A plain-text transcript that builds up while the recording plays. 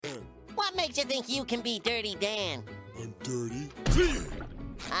What makes you think you can be Dirty Dan? I'm dirty.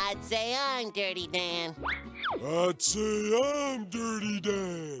 I'd say I'm Dirty Dan. I'd say I'm Dirty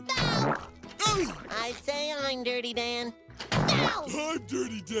Dan. No! Hey! I'd say I'm Dirty Dan. No! I'm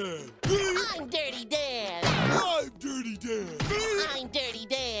Dirty Dan. I'm Dirty Dan. I'm Dirty Dan. I'm Dirty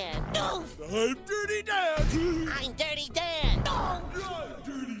Dan. No! I'm Dirty Dan. I'm Dirty Dan. No! I'm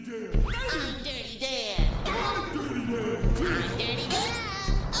Dirty Dan. I'm Dirty Dan. I'm Dirty Dan. I'm Dirty Dan.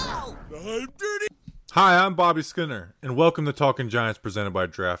 Oh! I'm Dirty. Hi, I'm Bobby Skinner, and welcome to Talking Giants presented by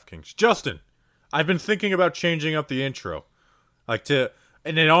DraftKings. Justin, I've been thinking about changing up the intro. And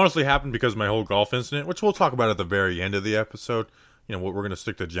it honestly happened because of my whole golf incident, which we'll talk about at the very end of the episode. You know, we're going to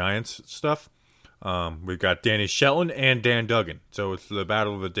stick to Giants stuff. We've got Danny Shelton and Dan Duggan, so it's the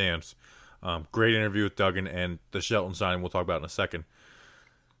battle of the Dans. Great interview with Duggan, and the Shelton signing we'll talk about in a second.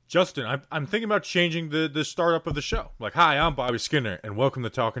 Justin, I'm thinking about changing the startup of the show. Like, hi, I'm Bobby Skinner, and welcome to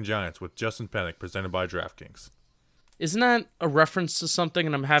Talking Giants with Justin Pennick, presented by DraftKings. Isn't that a reference to something?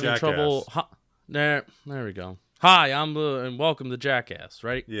 And I'm having Jackass. trouble. There we go. Hi, and welcome to Jackass.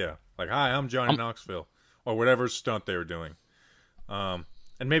 Right? Yeah, like, hi, I'm Johnny Knoxville, or whatever stunt they were doing. And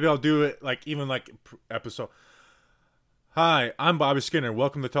maybe I'll do it episode. Hi, I'm Bobby Skinner.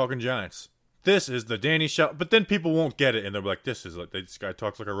 Welcome to Talking Giants. This is the Danny Shelton, but then people won't get it, and they'll be like, "This guy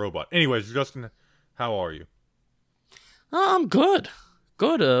talks like a robot." Anyways, Justin, how are you? I'm good.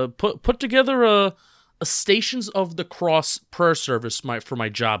 Good. Put together a Stations of the Cross prayer service for my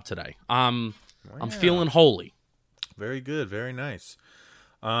job today. I'm feeling holy. Very good. Very nice.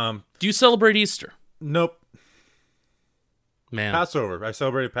 Do you celebrate Easter? Nope. Man, Passover. I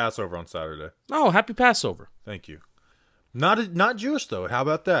celebrated Passover on Saturday. Oh, happy Passover. Thank you. Not Jewish though. How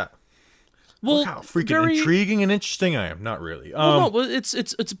about that? Well, look how freaking intriguing and interesting I am. Not really. No,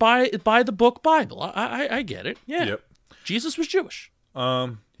 it's by the book Bible. I get it. Yeah. Yep. Jesus was Jewish.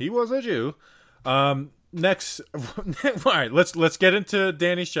 He was a Jew. Next, all right. Let's get into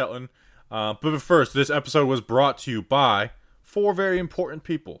Danny Shelton. But first, this episode was brought to you by four very important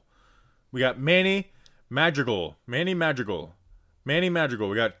people. We got Manny Madrigal. We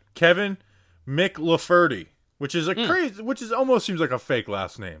got Kevin McLaferty. Which is crazy. Which is almost seems like a fake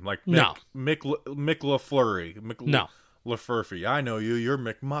last name, like Mick LaFlurry, LaFurfy. I know you. You're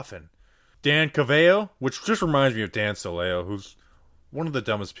McMuffin. Dan Cavallo, which just reminds me of Dan Soleo, who's one of the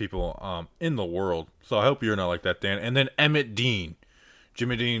dumbest people in the world. So I hope you're not like that, Dan. And then Emmett Dean,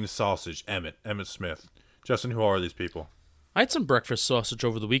 Jimmy Dean Sausage, Emmett Smith. Justin, who are these people? I had some breakfast sausage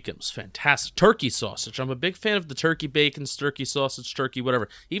over the weekend. It was fantastic. Turkey sausage. I'm a big fan of the turkey bacon, turkey sausage, turkey whatever.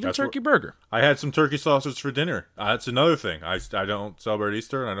 Even turkey burger. I had some turkey sausage for dinner. That's another thing. I don't celebrate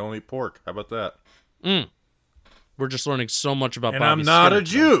Easter, and I don't eat pork. How about that? We're just learning so much about and Bobby I'm not Skinner, a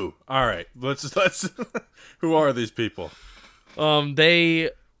Jew. All right. Let's who are these people? They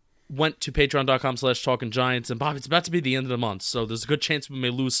went to patreon.com/talkinggiants, and Bob, it's about to be the end of the month, so there's a good chance we may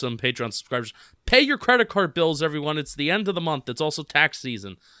lose some Patreon subscribers. Pay your credit card bills, everyone. It's the end of the month. It's also tax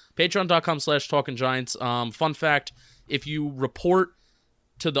season. Patreon.com/talkinggiants. Fun fact, if you report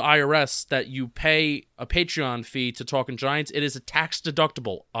to the IRS that you pay a Patreon fee to Talking Giants, it is a tax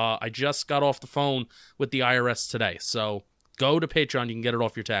deductible. I just got off the phone with the IRS today, so go to Patreon. You can get it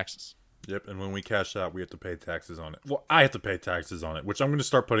off your taxes. Yep, and when we cash out, we have to pay taxes on it. Well, I have to pay taxes on it, which I'm going to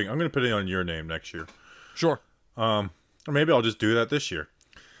start putting. I'm going to put it on your name next year. Sure. Or maybe I'll just do that this year.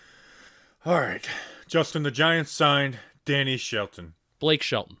 All right, Justin. The Giants signed Danny Shelton. Blake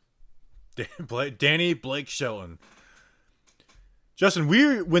Shelton. Danny Blake Shelton. Justin,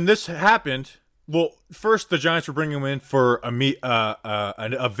 when this happened, well, first the Giants were bringing him in for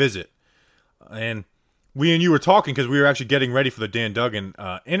a visit, and we and you were talking because we were actually getting ready for the Dan Duggan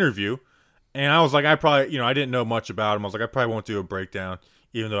interview. And I was like, I didn't know much about him. I was like, I probably won't do a breakdown,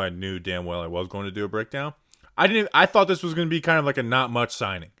 even though I knew damn well I was going to do a breakdown. I thought this was going to be kind of like a not much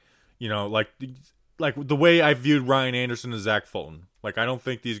signing, like the way I viewed Ryan Anderson and Zach Fulton. Like, I don't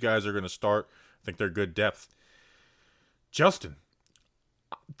think these guys are going to start. I think they're good depth. Justin,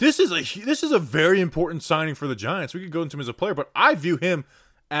 this is a very important signing for the Giants. We could go into him as a player, but I view him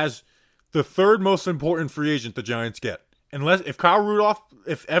as the third most important free agent the Giants get.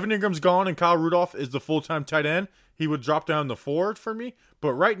 If Evan Ingram's gone and Kyle Rudolph is the full-time tight end, he would drop down the forward for me.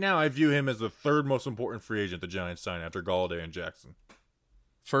 But right now, I view him as the third most important free agent the Giants sign after Golladay and Jackson.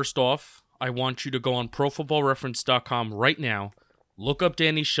 First off, I want you to go on ProFootballReference.com right now, look up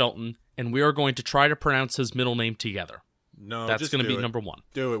Danny Shelton, and we are going to try to pronounce his middle name together. No, that's going to be number one.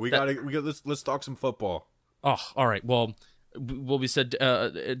 Do it. Let's talk some football. Oh, all right. Well, we said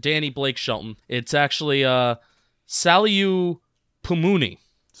Danny Blake Shelton. It's actually Saliu Pumuni.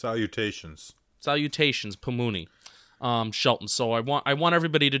 Salutations, Pumuni. Shelton. So I want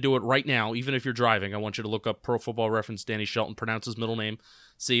everybody to do it right now, even if you're driving. I want you to look up Pro Football Reference Danny Shelton, pronounce his middle name,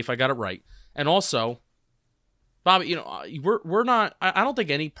 see if I got it right. And also, Bobby, we're not. I don't think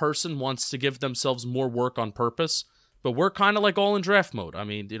any person wants to give themselves more work on purpose, but we're kind of like all in draft mode. I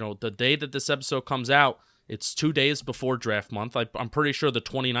mean, the day that this episode comes out, it's 2 days before draft month. I'm pretty sure the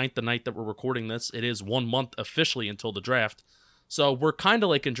 29th, the night that we're recording this, it is 1 month officially until the draft. So we're kind of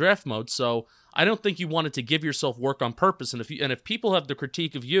like in draft mode. So I don't think you wanted to give yourself work on purpose. And if people have the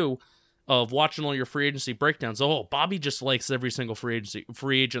critique of you of watching all your free agency breakdowns, oh, Bobby just likes every single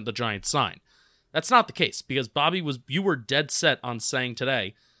free agent the Giants sign. That's not the case, because Bobby, you were dead set on saying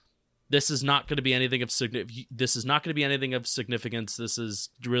today, this is not going to be anything of this is not going to be anything of significance. This is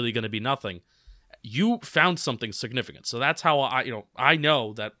really going to be nothing. You found something significant. So that's how I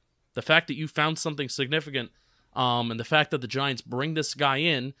know that the fact that you found something significant, and the fact that the Giants bring this guy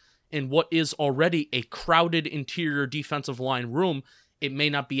in what is already a crowded interior defensive line room, it may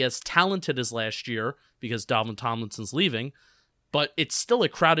not be as talented as last year because Dalvin Tomlinson's leaving, but it's still a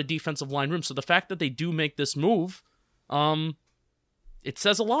crowded defensive line room. So the fact that they do make this move, it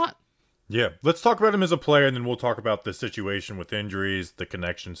says a lot. Yeah, let's talk about him as a player, and then we'll talk about the situation with injuries, the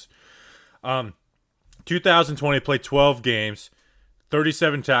connections. 2020, played 12 games,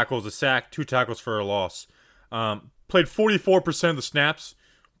 37 tackles, a sack, 2 tackles for a loss. Played 44% of the snaps,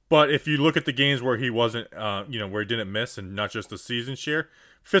 but if you look at the games where he wasn't, where he didn't miss, and not just the season share,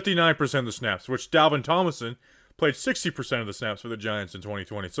 59% of the snaps, which Dalvin Tomlinson played 60% of the snaps for the Giants in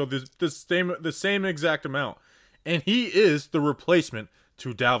 2020. So the same exact amount. And he is the replacement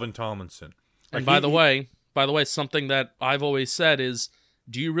to Dalvin Tomlinson. And by the way, something that I've always said is,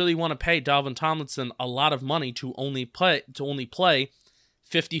 do you really want to pay Dalvin Tomlinson a lot of money to only play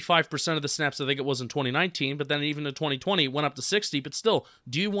 55% of the snaps? I think it was in 2019, but then even in 2020 it went up to 60. But still,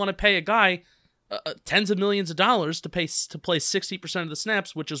 do you want to pay a guy tens of millions of dollars to play 60% of the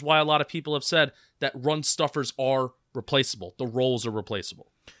snaps, which is why a lot of people have said that run stuffers are replaceable. The roles are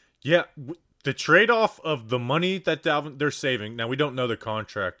replaceable. Yeah, the trade-off of the money that they're saving. Now, we don't know the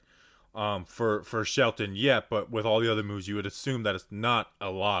contract for Shelton yet, but with all the other moves, you would assume that it's not a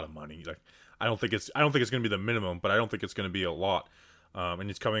lot of money. Like, I don't think it's going to be the minimum, but I don't think it's going to be a lot. And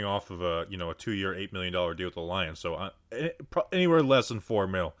he's coming off of a 2-year, $8 million deal with the Lions, so anywhere less than $4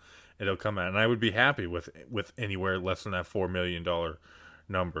 million, it'll come out, and I would be happy with anywhere less than that $4 million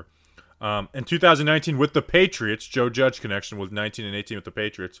number. In 2019 with the Patriots, Joe Judge connection was 19 and 18 with the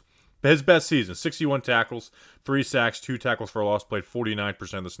Patriots. His best season, 61 tackles, 3 sacks, 2 tackles for a loss, played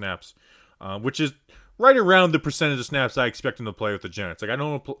 49% of the snaps, which is right around the percentage of snaps I expect him to play with the Giants. Like,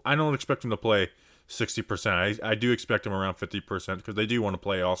 I don't expect him to play 60%. I do expect him around 50% because they do want to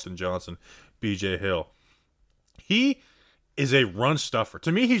play Austin Johnson, B.J. Hill. He is a run stuffer.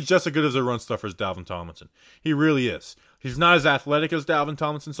 To me, he's just as good as a run stuffer as Dalvin Tomlinson. He really is. He's not as athletic as Dalvin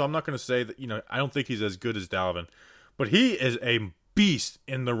Tomlinson, so I'm not going to say that, I don't think he's as good as Dalvin, but he is a beast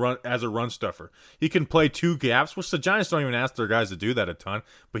in the run as a run stuffer. He can play 2 gaps, which the Giants don't even ask their guys to do that a ton,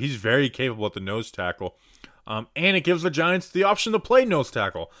 but he's very capable at the nose tackle. And it gives the Giants the option to play nose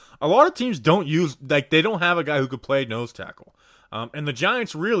tackle. A lot of teams don't they don't have a guy who could play nose tackle. And the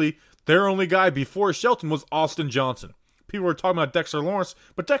Giants, really, their only guy before Shelton was Austin Johnson. People were talking about Dexter Lawrence,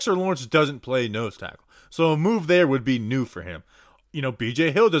 but Dexter Lawrence doesn't play nose tackle. So a move there would be new for him.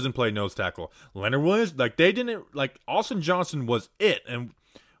 B.J. Hill doesn't play nose tackle. Leonard Williams, Austin Johnson was it. And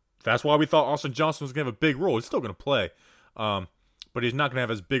that's why we thought Austin Johnson was going to have a big role. He's still going to play. But he's not going to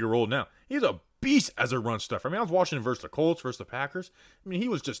have as big a role now. He's a beast as a run stuffer. I mean, I was watching him versus the Colts, versus the Packers. I mean, he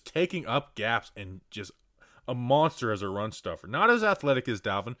was just taking up gaps and just a monster as a run stuffer. Not as athletic as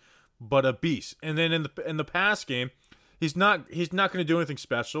Dalvin, but a beast. And then in the pass game, he's not going to do anything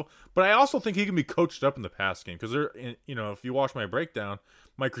special. But I also think he can be coached up in the pass game because if you watch my breakdown,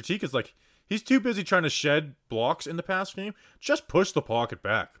 my critique is like he's too busy trying to shed blocks in the pass game. Just push the pocket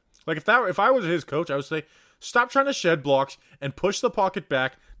back. Like if I was his coach, I would say stop trying to shed blocks and push the pocket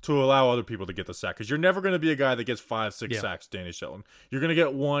back to allow other people to get the sack. Because you're never going to be a guy that gets 5-6 sacks, Danny Shelton. You're going to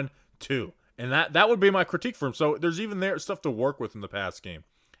get 1, 2. And that would be my critique for him. So there's even there stuff to work with in the pass game.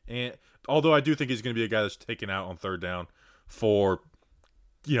 And although I do think he's going to be a guy that's taken out on third down for,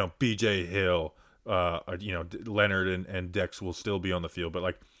 B.J. Hill, Leonard and Dex will still be on the field.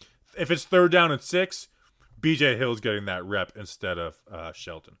 But if it's third down and 6, B.J. Hill's getting that rep instead of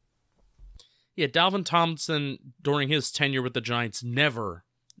Shelton. Yeah, Dalvin Tomlinson, during his tenure with the Giants, never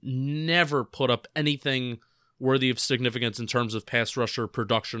put up anything worthy of significance in terms of pass rusher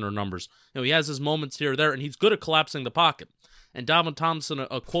production or numbers. He has his moments here or there, and he's good at collapsing the pocket. And Dalvin Tomlinson,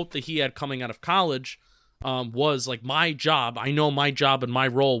 a quote that he had coming out of college, was like my job. I know my job and my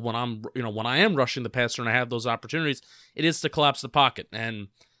role when I am rushing the passer and I have those opportunities, it is to collapse the pocket. And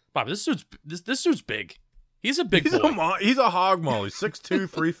Bob, this dude's big. He's a big boy. He's a hog molly, 6'2",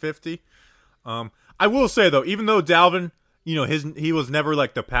 350. I will say though, even though Dalvin, he was never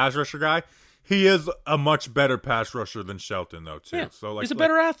like the pass rusher guy, he is a much better pass rusher than Shelton though too. Yeah, so he's a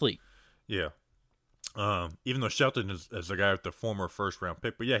better athlete. Yeah. Even though Shelton is the guy with the former first round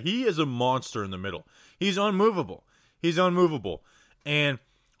pick, but yeah, he is a monster in the middle. He's unmovable. And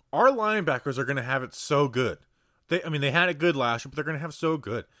our linebackers are going to have it so good. They had it good last year, but they're going to have it so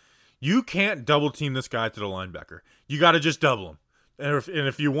good. You can't double team this guy to the linebacker. You got to just double him. And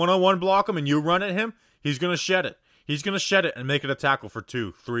if you one-on-one block him and you run at him, he's going to shed it. He's going to shed it and make it a tackle for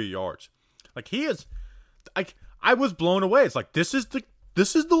 2-3 yards. Like he is. I was blown away. It's like this is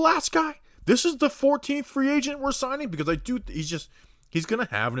the last guy. This is the 14th free agent we're signing because he's going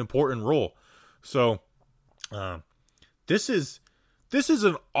to have an important role. So this is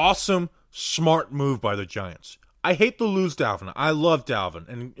an awesome, smart move by the Giants. I hate to lose Dalvin. I love Dalvin,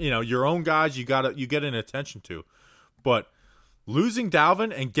 and your own guys you get an attention to, but losing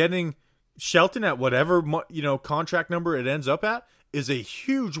Dalvin and getting Shelton at whatever contract number it ends up at is a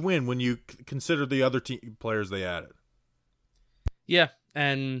huge win when you consider the other players they added. Yeah,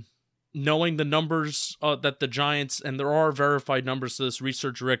 and knowing the numbers that the Giants, and there are verified numbers to this,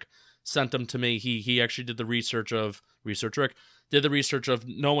 Research Rick sent them to me. He actually did the research of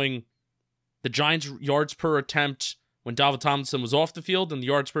knowing the Giants' yards per attempt when Dalvin Tomlinson was off the field and the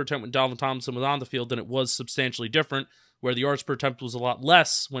yards per attempt when Dalvin Tomlinson was on the field, and it was substantially different, where the yards per attempt was a lot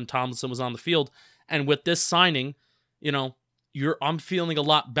less when Tomlinson was on the field. And with this signing, I'm feeling a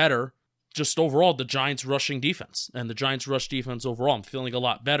lot better just overall, the Giants' rushing defense and the Giants' rush defense overall. I'm feeling a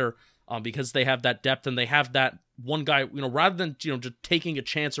lot better because they have that depth and they have that one guy, rather than, just taking a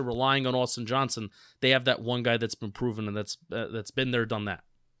chance or relying on Austin Johnson, they have that one guy that's been proven and that's been there, done that.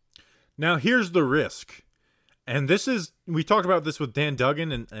 Now, here's the risk. And we talked about this with Dan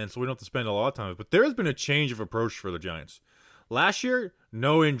Duggan, and so we don't have to spend a lot of time, but there has been a change of approach for the Giants. Last year,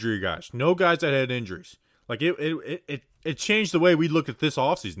 no injury guys. No guys that had injuries. Like, it changed the way we look at this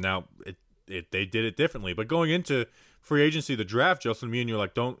offseason. Now, they did it differently. But going into free agency, the draft, Justin, me and you are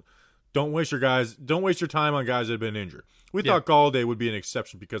like, don't waste your time on guys that have been injured. We thought Golladay would be an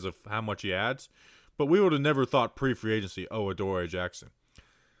exception because of how much he adds, but we would have never thought pre-free agency, Adoree Jackson.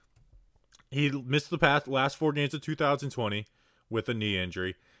 He missed the last 4 games of 2020 with a knee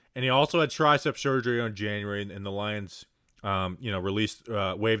injury, and he also had tricep surgery on January, and the Lions,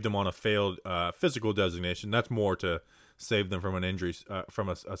 waived him on a failed physical designation. That's more to save them from an injury, from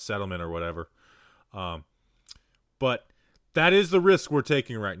a settlement or whatever. But that is the risk we're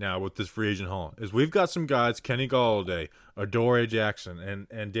taking right now with this free agent haul. Is we've got some guys, Kenny Golladay, Adoree Jackson,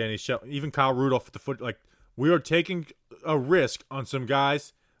 and Danny Shelton, even Kyle Rudolph at the foot. Like, we are taking a risk on some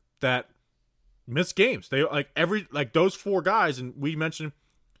guys that miss games. They those 4 guys, and we mentioned,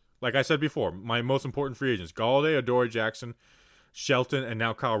 like I said before, my most important free agents: Golladay, Adoree Jackson, Shelton, and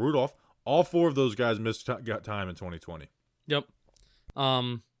now Kyle Rudolph. All 4 of those guys missed time in 2020. Yep.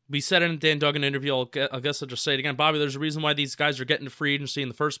 We said in a Dan Duggan interview, I guess I'll just say it again, Bobby, there's a reason why these guys are getting to free agency in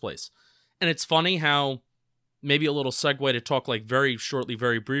the first place. And it's funny how, maybe a little segue to talk very shortly,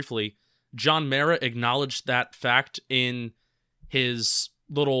 very briefly, John Mara acknowledged that fact in his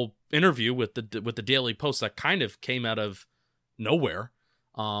little interview with the Daily Post that kind of came out of nowhere.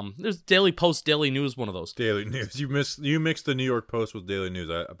 There's Daily Post, Daily News, one of those. Daily News. You mixed the New York Post with Daily News,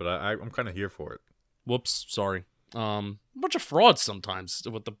 but I'm kind of here for it. Whoops, sorry. A bunch of frauds sometimes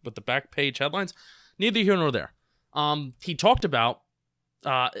with the back page headlines. Neither here nor there. He talked about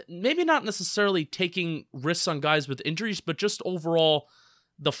maybe not necessarily taking risks on guys with injuries, but just overall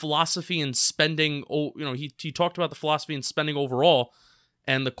the philosophy in spending. He talked about the philosophy in spending overall,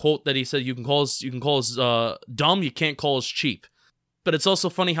 and the quote that he said, "You can call us dumb, you can't call us cheap." But it's also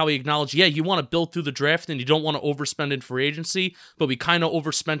funny how he acknowledged, you want to build through the draft and you don't want to overspend in free agency, but we kind of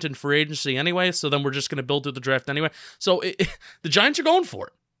overspent in free agency anyway, so then we're just going to build through the draft anyway. So the Giants are going for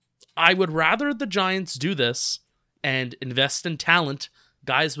it. I would rather the Giants do this and invest in talent,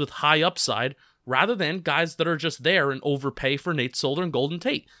 guys with high upside, rather than guys that are just there and overpay for Nate Solder and Golden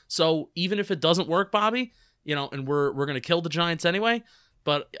Tate. So even if it doesn't work, Bobby, and we're going to kill the Giants anyway,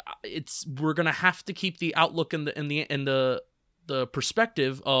 but we're going to have to keep the outlook in the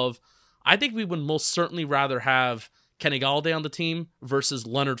perspective of, I think we would most certainly rather have Kenny Golladay on the team versus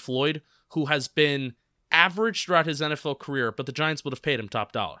Leonard Floyd, who has been average throughout his NFL career, but the Giants would have paid him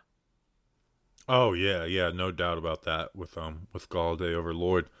top dollar. Oh yeah, no doubt about that with Golladay over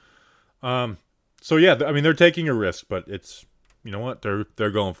Lloyd. So yeah, they're taking a risk, but it's you know what? They're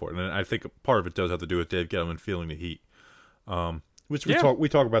going for it. And I think part of it does have to do with Dave Gettleman feeling the heat. Which we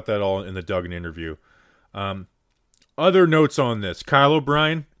talk about that all in the Duggan interview. Other notes on this. Kyle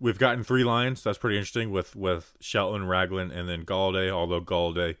O'Brien, we've gotten 3 lines. That's pretty interesting with Shelton, Ragland, and then Golladay. Although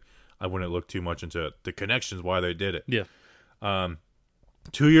Golladay, I wouldn't look too much into the connections, why they did it. Yeah.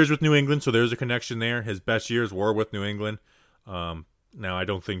 2 years with New England, so there's a connection there. His best years were with New England. Now, I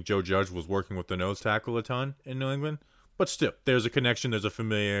don't think Joe Judge was working with the nose tackle a ton in New England. But still, there's a connection. There's a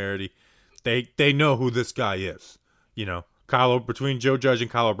familiarity. They know who this guy is. You know, between Joe Judge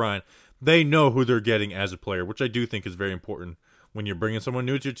and Kyle O'Brien, they know who they're getting as a player, which I do think is very important when you're bringing someone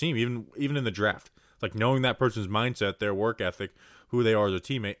new to your team, even in the draft. Like knowing that person's mindset, their work ethic, who they are as a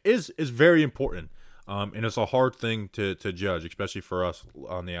teammate is very important. And it's a hard thing to judge, especially for us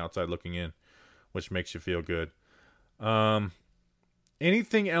on the outside looking in, which makes you feel good.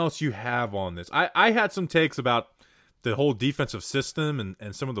 Anything else you have on this? I had some takes about the whole defensive system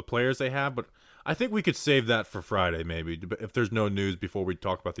and some of the players they have, but I think we could save that for Friday maybe, if there's no news before we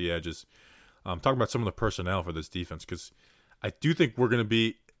talk about the edges. Talk about some of the personnel for this defense, because I do think we're going to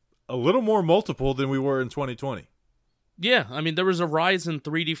be a little more multiple than we were in 2020. Yeah, I mean, there was a rise in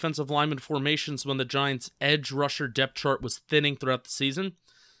 3 defensive lineman formations when the Giants' edge rusher depth chart was thinning throughout the season.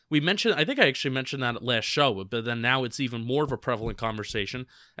 I think I actually mentioned that at last show, but then now it's even more of a prevalent conversation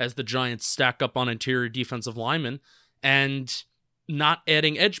as the Giants stack up on interior defensive linemen and not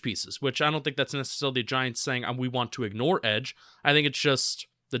adding edge pieces, which I don't think that's necessarily the Giants saying we want to ignore edge. I think it's just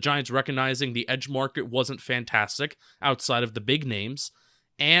the Giants recognizing the edge market wasn't fantastic outside of the big names,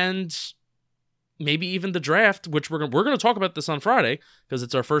 and maybe even the draft, which we're going to talk about this on Friday because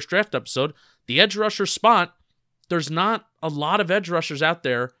it's our first draft episode. The edge rusher spot, there's not a lot of edge rushers out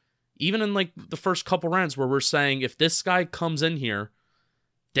there, even in like the first couple rounds, where we're saying if this guy comes in here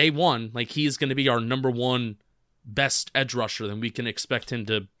day one, like he's going to be our number 1 best edge rusher, then we can expect him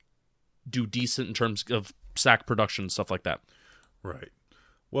to do decent in terms of sack production and stuff like that. Right.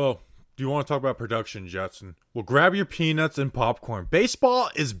 Well, do you want to talk about production, Jetson? Well, grab your peanuts and popcorn. Baseball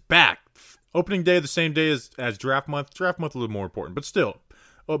is back. Opening day the same day as draft month. Draft month a little more important, but still,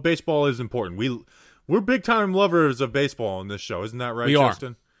 baseball is important. We're big time lovers of baseball on this show, isn't that right,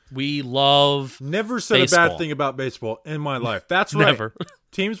 Justin? We love Never said baseball. a bad thing about baseball in my life. That's right. Never.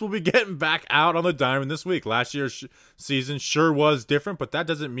 Teams will be getting back out on the diamond this week. Last year's season sure was different, but that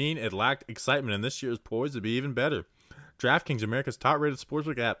doesn't mean it lacked excitement, and this year is poised to be even better. DraftKings, America's top-rated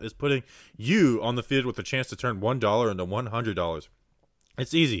sportsbook app, is putting you on the field with a chance to turn $1 into $100.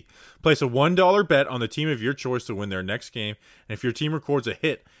 It's easy. Place a $1 bet on the team of your choice to win their next game, and if your team records a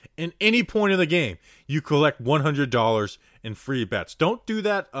hit in any point in the game, you collect $100 in free bets. Don't do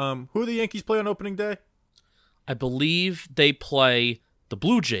that. Who do the Yankees play on opening day? I believe they play the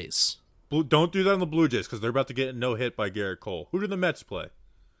Blue Jays. Don't do that on the Blue Jays because they're about to get no hit by Garrett Cole. Who do the Mets play?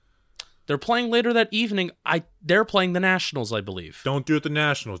 They're playing later that evening. They're playing the Nationals, I believe. Don't do it the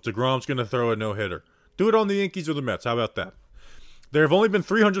Nationals. DeGrom's going to throw a no-hitter. Do it on the Yankees or the Mets. How about that? There have only been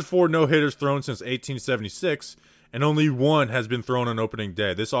 304 no-hitters thrown since 1876, and only 1 has been thrown on opening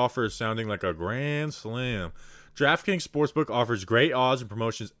day. This offer is sounding like a grand slam. DraftKings Sportsbook offers great odds and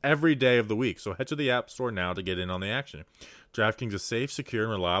promotions every day of the week, so head to the App Store now to get in on the action. DraftKings is safe, secure,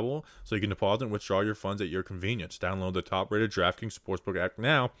 and reliable, so you can deposit and withdraw your funds at your convenience. Download the top-rated DraftKings Sportsbook app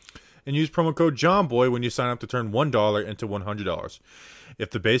now and use promo code JOHNBOY when you sign up to turn $1 into $100 if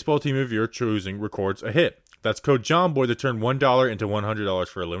the baseball team of your choosing records a hit. That's code JOHNBOY to turn $1 into $100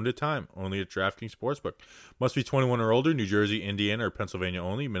 for a limited time, only at DraftKings Sportsbook. Must be 21 or older, New Jersey, Indiana, or Pennsylvania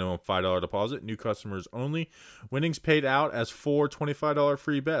only. Minimum $5 deposit, new customers only. Winnings paid out as 4 $25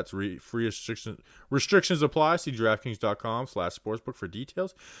 free bets. Free restrictions apply. See DraftKings.com/sportsbook for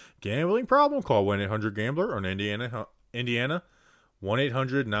details. Gambling problem? Call 1-800-GAMBLER or in Indiana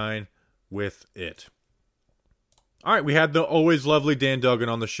 1-800-9-WITH-IT. All right, we had the always lovely Dan Duggan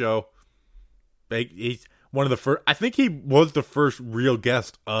on the show. He's one of the first. I think he was the first real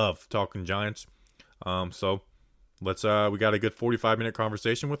guest of Talking Giants. So let's. We got a good 45-minute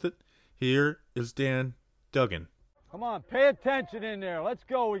conversation with it. Here is Dan Duggan. Come on, pay attention in there. Let's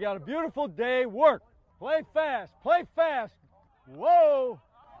go. We got a beautiful day. Work. Play fast. Play fast. Whoa.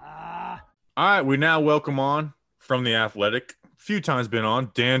 All right, we now welcome on from the Athletic. A few times been on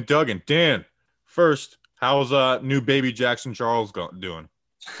Dan Duggan. Dan, first, how's new baby Jackson Charles doing?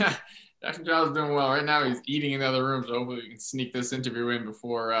 Jackson Charles is doing well. Right now he's eating in the other room, so hopefully we can sneak this interview in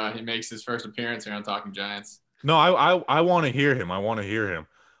before he makes his first appearance here on Talking Giants. No, I want to hear him. I want to hear him.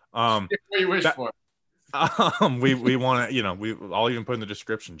 What you wish for. We want to, I'll even put in the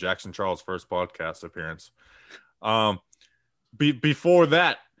description, Jackson Charles' first podcast appearance. Before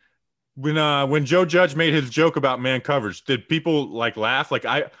that, when Joe Judge made his joke about man coverage, did people like laugh? Like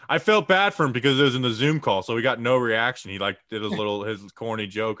I felt bad for him because it was in the Zoom call, so he got no reaction. He like did his corny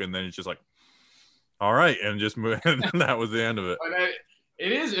joke, and then it's just like, all right, and just moved, and that was the end of it.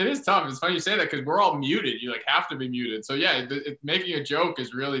 It is tough. It's funny you say that because we're all muted. You like have to be muted. So yeah, making a joke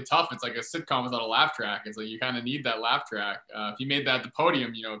is really tough. It's like a sitcom without a laugh track. It's like you kind of need that laugh track. If you made that at the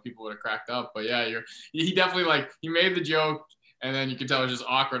podium, people would have cracked up. But yeah, he definitely he made the joke. And then you can tell it's just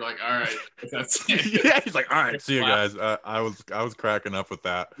awkward, like, all right, that's it. Yeah, he's like, all right, see you guys. I was cracking up with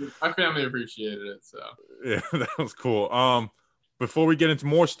that. My family appreciated it, so yeah, that was cool. Before we get into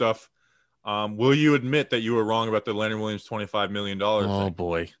more stuff, will you admit that you were wrong about the Leonard Williams $25 million? Oh thing?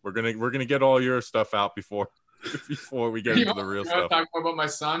 boy, we're gonna get all your stuff out before we get into the real stuff. Talk more about my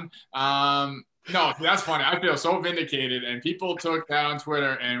son. No, that's funny. I feel so vindicated, and people took that on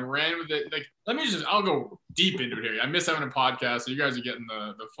Twitter and ran with it. Like, I'll go deep into it here. I miss having a podcast, so you guys are getting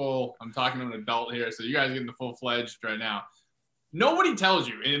the full. I'm talking to an adult here, so you guys are getting the full fledged right now. Nobody tells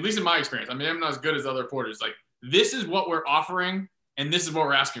you, and at least in my experience, I mean, I'm not as good as other reporters. Like, this is what we're offering, and this is what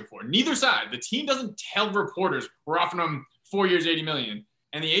we're asking for. Neither side. The team doesn't tell reporters we're offering them 4 years, $80 million,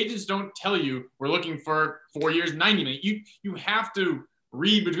 and the agents don't tell you we're looking for 4 years, $90 million. You have to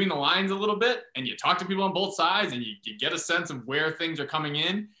read between the lines a little bit, and you talk to people on both sides, and you get a sense of where things are coming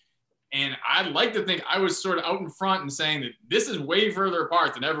in. And I'd like to think I was sort of out in front and saying that this is way further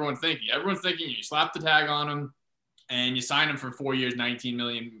apart than everyone's thinking. Everyone's thinking you slap the tag on them and you sign them for 4 years, $19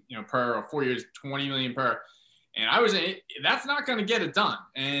 million, per, or 4 years, $20 million per. And I was saying that's not going to get it done.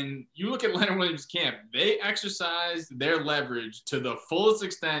 And you look at Leonard Williams' camp, they exercised their leverage to the fullest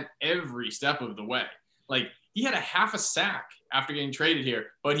extent every step of the way. Like, he had a half a sack after getting traded here,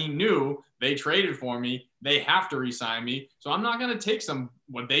 but he knew they traded for me. They have to re-sign me. So I'm not going to take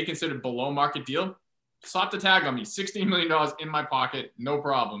what they considered below market deal. Slap the tag on me, $16 million in my pocket, no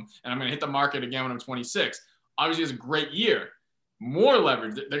problem. And I'm going to hit the market again when I'm 26. Obviously, it's a great year. More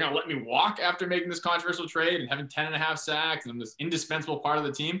leverage. They're going to let me walk after making this controversial trade and having 10.5 sacks and I'm this indispensable part of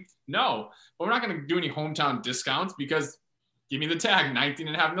the team. No, but we're not going to do any hometown discounts because give me the tag,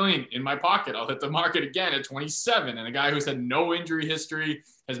 $19.5 million in my pocket. I'll hit the market again at 27. And a guy who's had no injury history,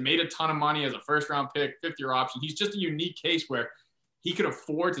 has made a ton of money as a first-round pick, fifth-year option. He's just a unique case where he could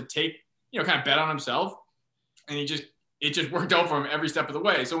afford to take, kind of bet on himself. And it just worked out for him every step of the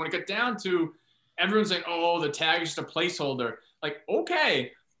way. So when it got down to everyone saying, oh, the tag is just a placeholder, like,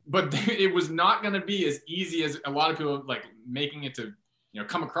 okay, but it was not going to be as easy as a lot of people like making it to,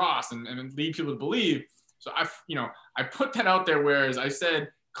 come across and lead people to believe. So I put that out there, whereas I said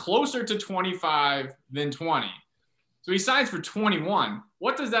closer to 25 than 20. So he signs for 21.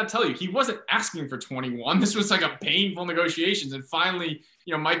 What does that tell you? He wasn't asking for 21. This was like a painful negotiations. And finally,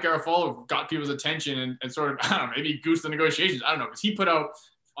 Mike Garafolo got people's attention and sort of, I don't know, maybe goosed the negotiations. I don't know, because he put out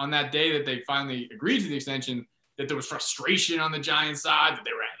on that day that they finally agreed to the extension that there was frustration on the Giants side, that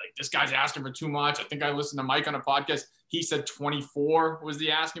they were like, this guy's asking for too much. I think I listened to Mike on a podcast. He said 24 was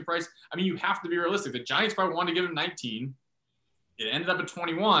the asking price. I mean, you have to be realistic. The Giants probably wanted to give him 19. It ended up at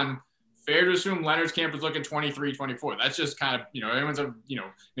 21. Fair to assume Leonard's camp was looking 23, 24. That's just kind of, everyone's,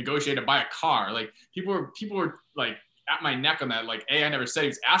 negotiated to buy a car. Like people were like at my neck on that. Like, I never said he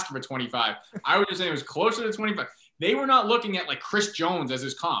was asking for 25. I was just saying it was closer to 25. They were not looking at like Chris Jones as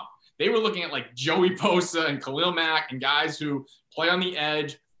his comp. They were looking at like Joey Bosa and Khalil Mack and guys who play on the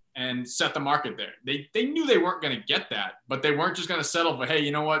edge and set the market there. They knew they weren't going to get that, but they weren't just going to settle for, hey,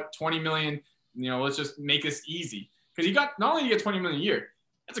 you know what, 20 million, let's just make this easy. Because he got, not only did he get 20 million a year,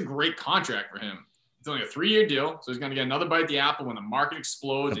 that's a great contract for him. It's only a 3-year deal, so he's going to get another bite at the apple when the market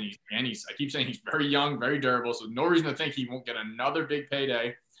explodes. And I keep saying he's very young, very durable, so no reason to think he won't get another big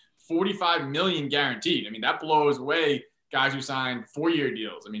payday. 45 million guaranteed. I mean, that blows away guys who signed 4-year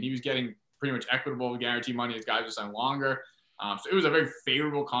deals. I mean, he was getting pretty much equitable guarantee money as guys who signed longer. So it was a very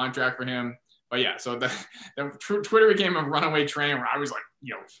favorable contract for him. But yeah, so the Twitter became a runaway train where I was like,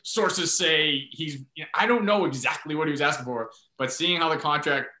 sources say he's, I don't know exactly what he was asking for, but seeing how the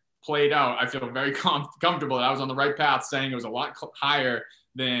contract played out, I feel very comfortable that I was on the right path, saying it was a lot higher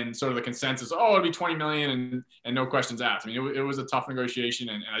than sort of the consensus. Oh, it'd be 20 million and no questions asked. I mean, it was a tough negotiation,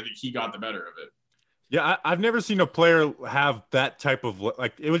 and I think he got the better of it. Yeah, I've never seen a player have that type of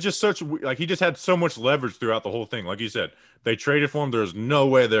like. It was just like he just had so much leverage throughout the whole thing. Like you said, they traded for him. There's no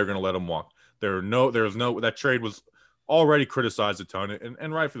way they're going to let him walk. There was no that trade was already criticized a ton,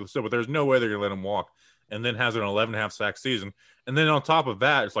 and rightfully so. But there's no way they're going to let him walk. And then has an 11.5 sack season. And then on top of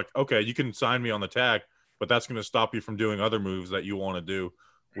that, it's like, okay, you can sign me on the tag, but that's going to stop you from doing other moves that you want to do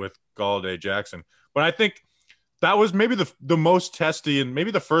with Golladay, Jackson. But I think that was maybe the most testy, and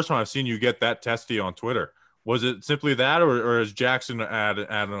maybe the first time I've seen you get that testy on Twitter, Was it simply that, or is Jackson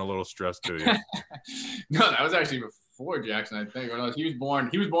adding a little stress to you? No, that was actually before Jackson, I think. Or no, he was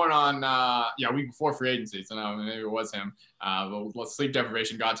born on a week before free agency. So no, maybe it was him. But sleep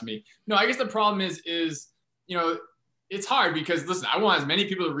deprivation got to me. No, I guess the problem is it's hard because listen, I want as many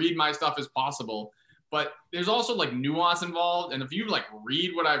people to read my stuff as possible, but there's also like nuance involved. And if you like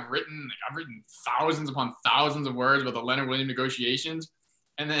read what I've written thousands upon thousands of words about the Leonard Williams negotiations.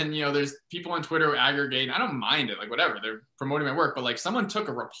 And then, there's people on Twitter who aggregate, and I don't mind it, like whatever, they're promoting my work, but like someone took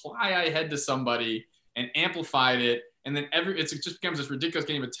a reply I had to somebody and amplified it. And then it just becomes this ridiculous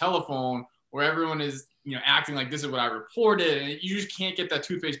game of telephone where everyone is, acting like this is what I reported. And you just can't get that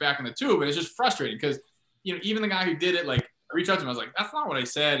toothpaste back in the tube. And it's just frustrating because, even the guy who did it, like I reached out to him, I was like, that's not what I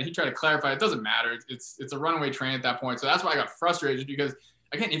said. And he tried to clarify. It doesn't matter. It's a runaway train at that point. So that's why I got frustrated because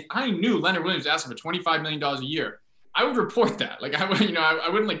again, if I knew Leonard Williams was asking for $25 million a year, I would report that. Like I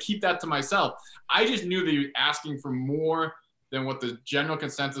wouldn't like keep that to myself. I just knew that he was asking for more than what the general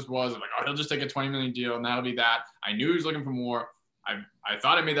consensus was. Like, he'll just take a $20 million deal and that'll be that. I knew he was looking for more. I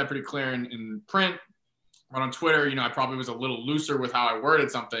thought I made that pretty clear in print. But on Twitter, I probably was a little looser with how I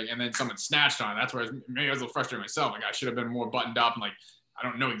worded something, and then someone snatched on it. That's where maybe I was a little frustrated myself. Like I should have been more buttoned up and like I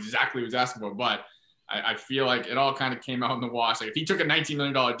don't know exactly what he was asking for, but I feel like it all kind of came out in the wash. Like if he took a $19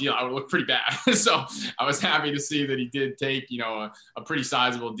 million deal, I would look pretty bad. So I was happy to see that he did take, a pretty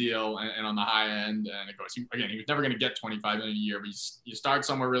sizable deal and on the high end. And of course, he was never going to get $25 million a year, but you start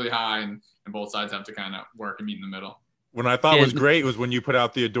somewhere really high and both sides have to kind of work and meet in the middle. What I thought was great was when you put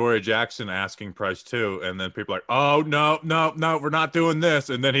out the Adoree Jackson asking price too, and then people are like, oh, no, we're not doing this.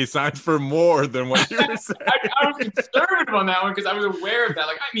 And then he signs for more than what you were saying. I was conservative on that one because I was aware of that.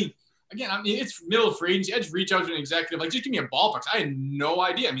 Like, Again, it's middle of free agency. I just reach out to an executive, like, just give me a ballpark. I had no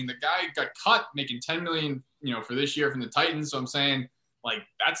idea. The guy got cut making $10 million, for this year from the Titans. So I'm saying, like,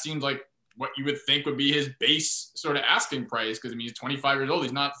 that seems like what you would think would be his base sort of asking price because he's 25 years old.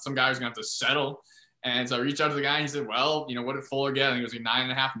 He's not some guy who's going to have to settle. And so I reached out to the guy and he said, well, what did Fuller get? And he was like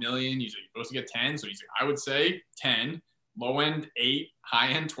 $9.5 million. He's like, you're supposed to get 10. So he's like, I would say 10, low end 8, high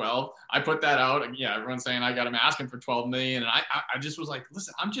end 12. I put that out. And yeah, everyone's saying I got him asking for 12 million. And I just was like,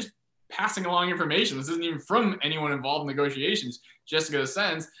 listen, I'm just passing along information. This isn't even from anyone involved in negotiations, just to get a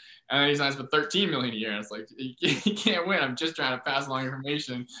sense. And then he signs for $13 million a year. And it's like, you can't win. I'm just trying to pass along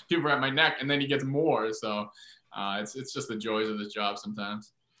information. People are at my neck, and then he gets more. So it's just the joys of this job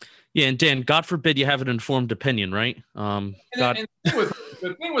sometimes. Yeah, and Dan, God forbid you have an informed opinion, right? And the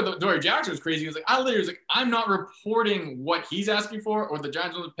thing with Adoree Jackson was crazy. He was like, I literally was like, I'm not reporting what he's asking for or the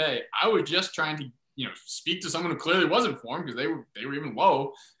Giants want to pay. I was just trying to, speak to someone who clearly was informed because they were even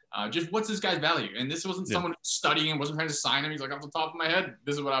low. Just what's this guy's value? And this wasn't someone studying, wasn't trying to sign him. He's like, off the top of my head,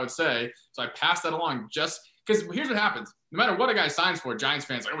 this is what I would say. So I passed that along just because here's what happens. No matter what a guy signs for, Giants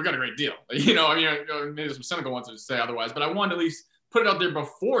fans like, we got a great deal. Maybe there's some cynical ones to say otherwise, but I wanted to at least put it out there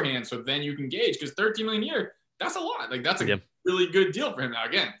beforehand so then you can gauge because $13 million a year, that's a lot. Like that's a really good deal for him. Now,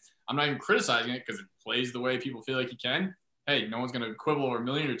 again, I'm not even criticizing it because it plays the way people feel like he can. Hey, no one's going to quibble over $1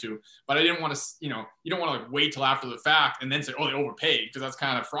 million or $2 million, but I didn't want to, you don't want to like wait till after the fact and then say, oh, they overpaid because that's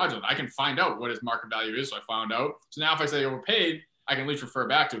kind of fraudulent. I can find out what his market value is. So I found out. So now if I say overpaid, I can at least refer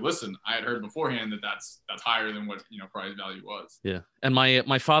back to, listen, I had heard beforehand that that's higher than what, probably his value was. Yeah. And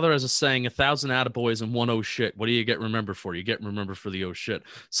my father has a saying, 1,000 attaboys and 1 oh shit. What do you get remembered for? You get remembered for the oh shit.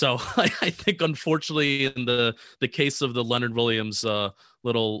 So I think unfortunately in the case of the Leonard Williams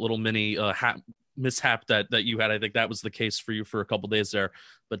little mini mishap that you had, I think that was the case for you for a couple days there.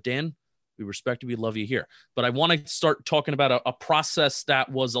 But Dan, we respect you, we love you here. But I want to start talking about a process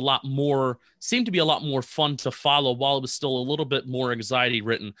that was seemed to be a lot more fun to follow while it was still a little bit more anxiety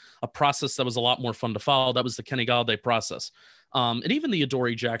ridden. A process that was a lot more fun to follow. That was the Kenny Golladay process. And even the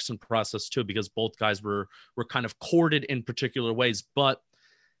Adoree Jackson process too, because both guys were kind of courted in particular ways, but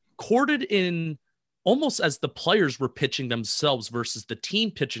courted in almost as the players were pitching themselves versus the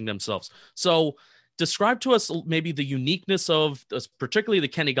team pitching themselves. So describe to us maybe the uniqueness of particularly the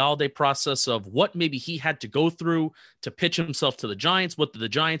Kenny Golladay process of what maybe he had to go through to pitch himself to the Giants. What did the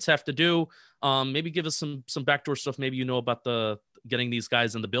Giants have to do? Maybe give us some backdoor stuff. Maybe about the getting these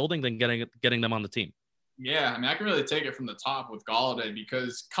guys in the building, then getting them on the team. Yeah, I can really take it from the top with Golladay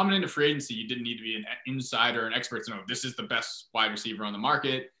because coming into free agency, you didn't need to be an insider, an expert to know this is the best wide receiver on the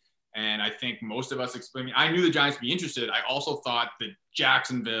market. And I think most of us I knew the Giants would be interested. I also thought that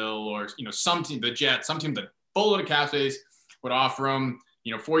Jacksonville or, some team, the Jets, some team that full of cap space would offer him,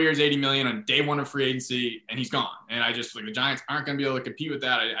 4 years, $80 million on day one of free agency, and he's gone. And I just the Giants aren't going to be able to compete with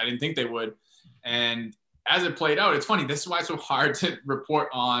that. I didn't think they would. And as it played out, it's funny. This is why it's so hard to report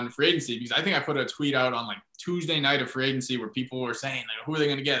on free agency because I think I put a tweet out on like Tuesday night of free agency where people were saying, like, who are they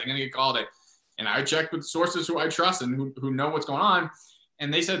going to get? They're going to get Golladay. And I checked with sources who I trust and who know what's going on.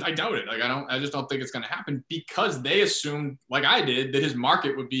 And they said, I doubt it. Like, I just don't think it's going to happen, because they assumed, like I did, that his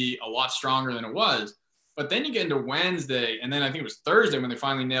market would be a lot stronger than it was. But then you get into Wednesday, and then I think it was Thursday when they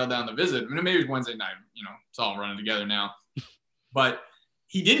finally nailed down the visit. I mean, maybe it was Wednesday night, it's all running together now. But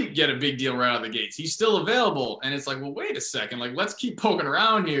he didn't get a big deal right out of the gates. He's still available. And it's like, well, wait a second. Like, let's keep poking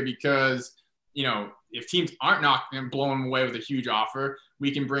around here, because, if teams aren't knocking and blowing him away with a huge offer,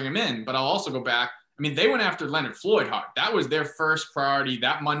 we can bring him in. But I'll also go back. I mean, they went after Leonard Floyd hard. That was their first priority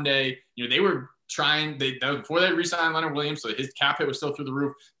that Monday. They were trying, that was before they re-signed Leonard Williams, so his cap hit was still through the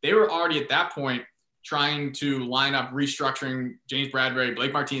roof. They were already at that point trying to line up restructuring James Bradbury,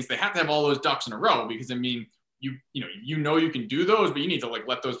 Blake Martinez. They have to have all those ducks in a row, because, I mean, you can do those, but you need to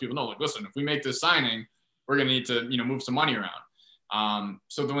let those people know, like, listen, if we make this signing, we're going to need to, move some money around.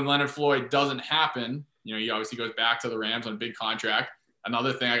 So then when Leonard Floyd doesn't happen, he obviously goes back to the Rams on a big contract.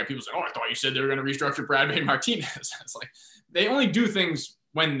 Another thing, I got people saying, I thought you said they were going to restructure Bradbury and Martinez. It's like, they only do things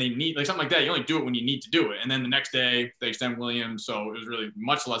when they need, like something like that. You only do it when you need to do it. And then the next day they extend Williams. So it was really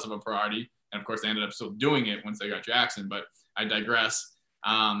much less of a priority. And of course they ended up still doing it once they got Jackson, but I digress.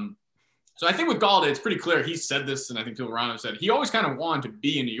 So I think with Golladay, it's pretty clear. He said this, and I think people around him said he always kind of wanted to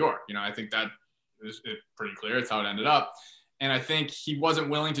be in New York. I think that is pretty clear. It's how it ended up. And I think he wasn't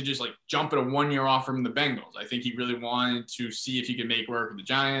willing to just jump at a 1-year offer from the Bengals. I think he really wanted to see if he could make work with the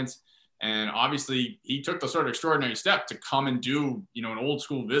Giants. And obviously he took the sort of extraordinary step to come and do, an old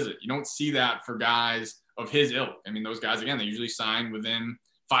school visit. You don't see that for guys of his ilk. I mean, those guys, again, they usually sign within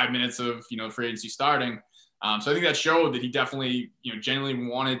 5 minutes of, free agency starting. So I think that showed that he definitely, genuinely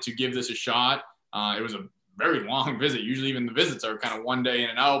wanted to give this a shot. It was a very long visit. Usually even the visits are kind of one day in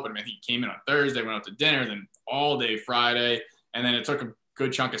and out, but I mean, he came in on Thursday, went out to dinner, then all day Friday. And then it took a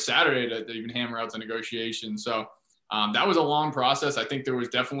good chunk of Saturday to even hammer out the negotiations. So that was a long process. I think there was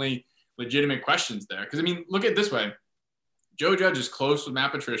definitely legitimate questions there. Because, I mean, look at it this way. Joe Judge is close with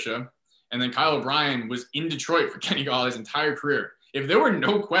Matt Patricia, and then Kyle O'Brien was in Detroit for Kenny Galladay's entire career. If there were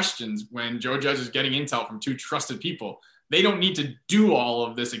no questions when Joe Judge is getting intel from two trusted people, they don't need to do all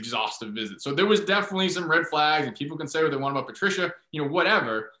of this exhaustive visit. So there was definitely some red flags, and people can say what they want about Patricia,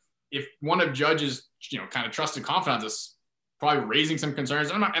 whatever. If one of Judge's, kind of trusted confidants is probably raising some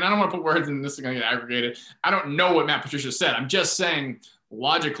concerns. And I don't want to put words in this, is going to get aggregated. I don't know what Matt Patricia said. I'm just saying,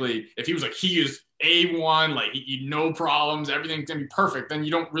 logically, if he was like, he is A1, he no problems, everything's going to be perfect, then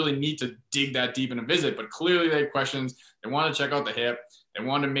you don't really need to dig that deep in a visit. But clearly they had questions. They wanted to check out the hip. They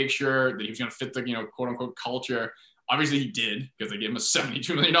wanted to make sure that he was going to fit the, quote unquote culture. Obviously he did, because they gave him a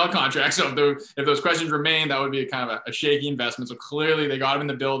 $72 million contract. So if those questions remain, that would be a kind of a shaky investment. So clearly they got him in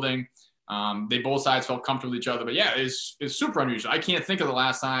the building. They both sides felt comfortable with each other, but yeah, it's super unusual. I can't think of the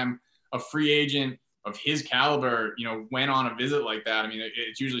last time a free agent of his caliber, went on a visit like that. I mean,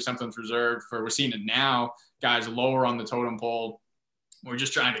 it's usually something that's reserved for, we're seeing it now, guys lower on the totem pole. We're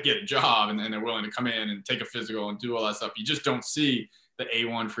just trying to get a job, and they're willing to come in and take a physical and do all that stuff. You just don't see the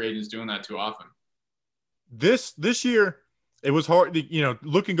A1 free agents doing that too often. This year, it was hard,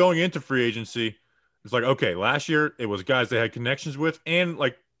 looking going into free agency. It's like, okay, last year it was guys they had connections with, and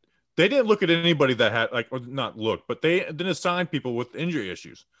they didn't look at anybody that had or not look, but they didn't assign people with injury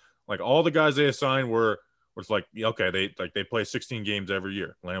issues. All the guys they assigned was okay, they play 16 games every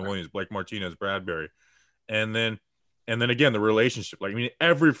year. Leonard Williams, Blake Martinez, Bradbury, and then again the relationship.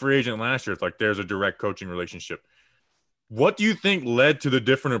 Every free agent last year, it's there's a direct coaching relationship. What do you think led to the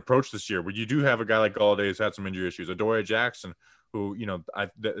different approach this year? Where you do have a guy like Golladay who's had some injury issues, Adoree Jackson, who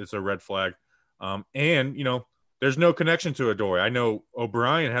it's a red flag, and there's no connection to Adoree. I know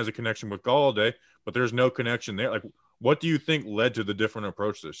O'Brien has a connection with Golladay, but there's no connection there. What do you think led to the different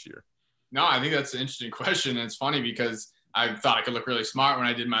approach this year? No, I think that's an interesting question. And it's funny because I thought I could look really smart when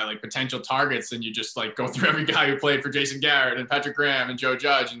I did my potential targets, and you just go through every guy who played for Jason Garrett and Patrick Graham and Joe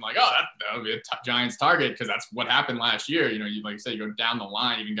Judge, and that would be a Giants target, because that's what happened last year. You like you say, you go down the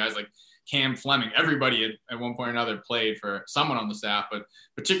line, even guys like Cam Fleming, everybody at one point or another played for someone on the staff, but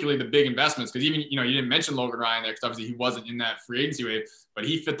particularly the big investments, because even, you didn't mention Logan Ryan there, because obviously he wasn't in that free agency wave, but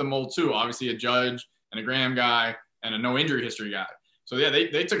he fit the mold too. Obviously a Judge and a Graham guy and a no injury history guy. So yeah,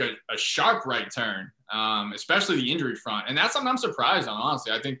 they took a sharp right turn, especially the injury front. And that's something I'm surprised on,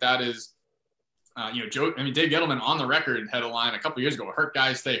 honestly. I think that is, Dave Gettleman on the record had a line a couple years ago, hurt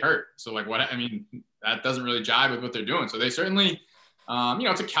guys stay hurt. So that doesn't really jive with what they're doing. So they certainly,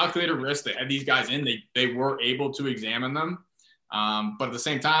 it's a calculated risk. They had these guys in, they were able to examine them. But at the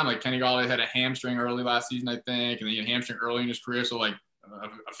same time, Kenny Golladay had a hamstring early last season, I think, and then he had a hamstring early in his career. So a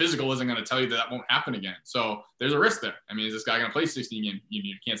physical isn't going to tell you that won't happen again. So there's a risk there. I mean, is this guy going to play 16 games?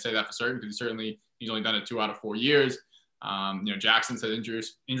 You can't say that for certain, because he's only done it 2 out of 4 years. Jackson's had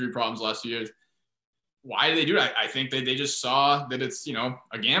injury problems the last 2 years. why do they do it? I think they just saw that it's,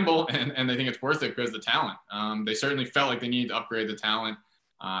 a gamble, and they think it's worth it because of the talent. They certainly felt like they needed to upgrade the talent.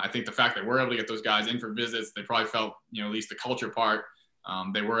 I think the fact that we're able to get those guys in for visits, they probably felt, at least the culture part,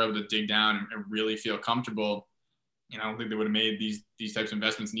 they were able to dig down and really feel comfortable. I don't think they would have made these types of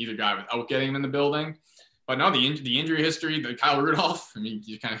investments in either guy without getting him in the building. But no, the injury history, the Kyle Rudolph,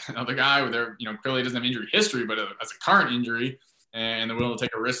 he's kind of another guy where they're, clearly doesn't have injury history, but as a current injury, and they're willing to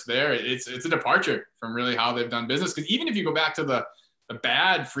take a risk there, it's a departure from really how they've done business. Because even if you go back to the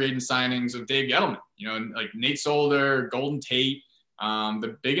bad free agent signings of Dave Gettleman, like Nate Solder, Golden Tate,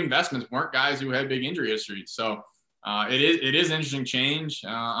 the big investments weren't guys who had big injury history. So it is an interesting change.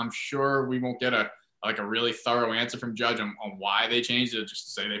 I'm sure we won't get a really thorough answer from Judge on why they changed it, just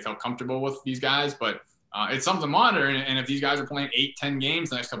to say they felt comfortable with these guys. But it's something to monitor. And if these guys are playing 8-10 games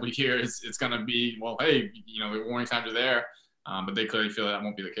the next couple of years, it's going to be, well, hey, the warning signs are there. But they clearly feel that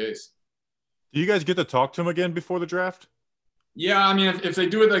won't be the case. Do you guys get to talk to him again before the draft? Yeah, if they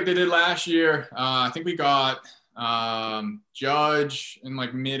do it like they did last year, I think we got Judge in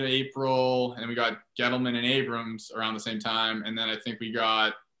like mid-April, and we got Gettleman and Abrams around the same time. And then I think we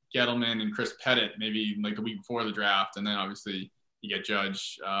got Gettleman and Chris Pettit maybe like the week before the draft. And then obviously you get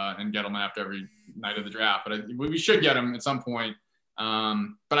Judge and Gettleman after every night of the draft. But we should get him at some point.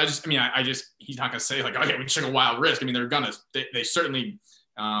 But he's not going to say like, okay, we took a wild risk. They certainly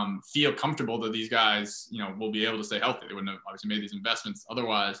feel comfortable that these guys, will be able to stay healthy. They wouldn't have obviously made these investments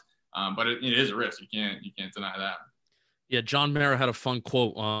otherwise. But it is a risk. You can't deny that. Yeah. John Mara had a fun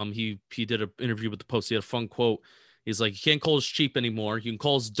quote. He did an interview with the Post. He had a fun quote. He's like, you can't call us cheap anymore. You can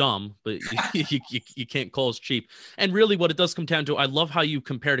call us dumb, but you can't call us cheap. And really what it does come down to, I love how you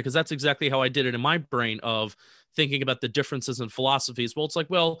compared it, because that's exactly how I did it in my brain of thinking about the differences in philosophies. Well, it's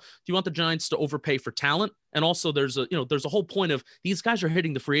like, well, do you want the Giants to overpay for talent? And also there's a whole point of these guys are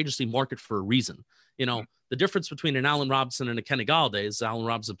hitting the free agency market for a reason. The difference between an Allen Robinson and a Kenny Golladay is Allen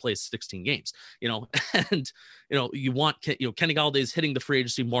Robinson plays 16 games, and, you want, Kenny Golladay is hitting the free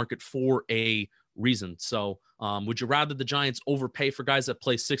agency market for a reason. So would you rather the Giants overpay for guys that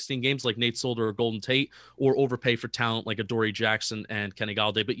play 16 games like Nate Solder or Golden Tate, or overpay for talent like Adoree Jackson and Kenny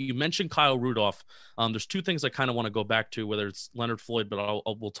Golladay? But you mentioned Kyle Rudolph. There's two things I kind of want to go back to, whether it's Leonard Floyd, but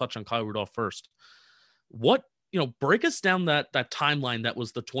we'll touch on Kyle Rudolph first. What, break us down that timeline that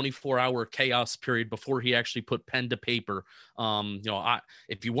was the 24-hour chaos period before he actually put pen to paper.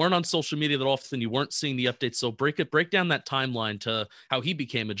 If you weren't on social media that often, you weren't seeing the updates. So break down that timeline to how he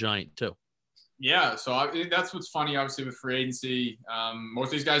became a Giant too. Yeah, so that's what's funny, obviously, with free agency. Most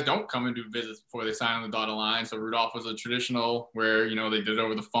of these guys don't come and do visits before they sign on the dotted line. So Rudolph was a traditional where, they did it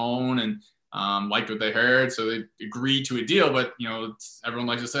over the phone and liked what they heard. So they agreed to a deal. But, everyone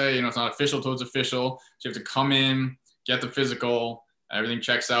likes to say, it's not official till it's official. So you have to come in, get the physical, everything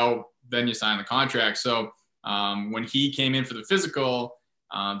checks out, then you sign the contract. So when he came in for the physical,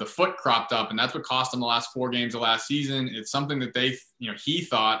 the foot cropped up, and that's what cost him the last 4 games of last season. It's something that he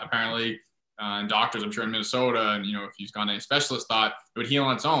thought apparently – and doctors, I'm sure in Minnesota, and if he's gone to a specialist, thought it would heal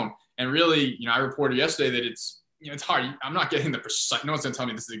on its own. And really, I reported yesterday that it's hard. I'm not getting the precise. No one's gonna tell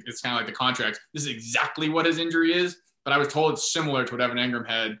me it's kind of like the contracts. This is exactly what his injury is, but I was told it's similar to what Evan Engram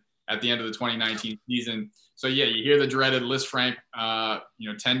had at the end of the 2019 season. So yeah, you hear the dreaded Liz Frank,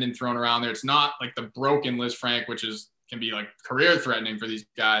 tendon thrown around there. It's not like the broken Liz Frank, which can be like career threatening for these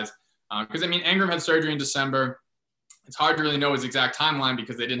guys. Because Engram had surgery in December. It's hard to really know his exact timeline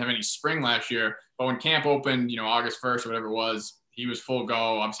because they didn't have any spring last year. But when camp opened, August 1st or whatever it was, he was full go,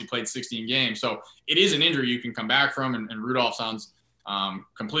 obviously played 16 games. So it is an injury you can come back from. And Rudolph sounds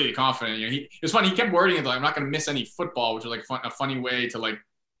completely confident. It's funny. He kept wording it like, I'm not going to miss any football, which is like a funny way to like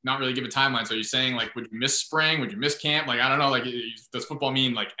not really give a timeline. So you're saying like, would you miss spring? Would you miss camp? Like, I don't know. Like, does football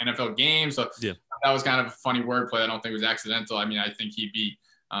mean like NFL games? So yeah, that was kind of a funny wordplay. I don't think it was accidental. I think he'd be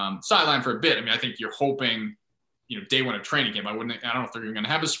sidelined for a bit. I think you're hoping, day one of training camp. I don't know if they're going to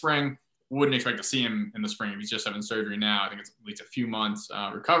have a spring. Wouldn't expect to see him in the spring if he's just having surgery now. I think it's at least a few months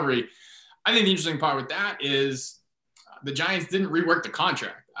recovery. I think the interesting part with that is the Giants didn't rework the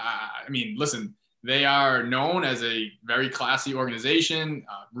contract. Listen, they are known as a very classy organization.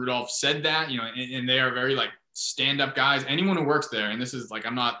 Rudolph said that, and they are very like stand-up guys. Anyone who works there, and this is like,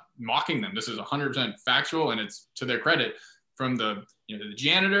 I'm not mocking them. This is 100% factual, and it's to their credit. From the the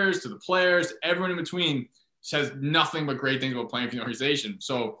janitors to the players, to everyone in between, says nothing but great things about playing for the organization.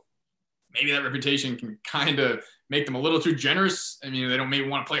 So maybe that reputation can kind of make them a little too generous. They don't maybe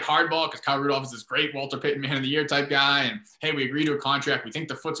want to play hardball because Kyle Rudolph is this great Walter Payton Man of the Year type guy. And hey, we agreed to a contract. We think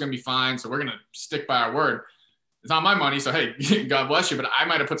the foot's going to be fine. So we're going to stick by our word. It's not my money. So, hey, God bless you. But I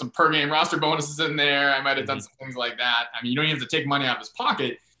might have put some per game roster bonuses in there. I might have done some things like that. You don't even have to take money out of his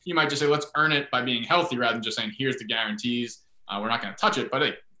pocket. you might just say, let's earn it by being healthy rather than just saying, here's the guarantees. We're not going to touch it.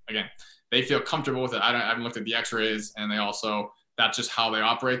 But again, they feel comfortable with it. I haven't looked at the x-rays, and that's just how they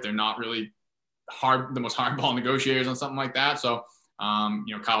operate. They're not really the most hardball negotiators on something like that. So,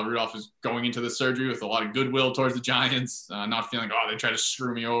 Kyle Rudolph is going into the surgery with a lot of goodwill towards the Giants, not feeling, they try to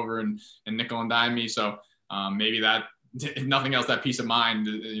screw me over and nickel and dime me. So maybe that, if nothing else, that peace of mind,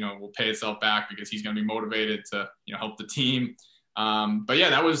 will pay itself back because he's going to be motivated to, help the team. But yeah,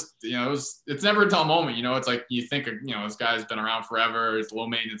 that was, it's never a dull moment. It's like you think, this guy's been around forever. It's a low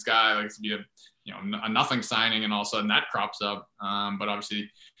maintenance guy, like to be a nothing signing, and all of a sudden that crops up. But obviously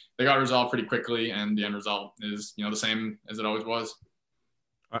they got resolved pretty quickly, and the end result is, the same as it always was.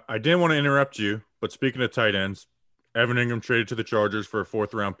 I didn't want to interrupt you, but speaking of tight ends, Evan Ingram traded to the Chargers for a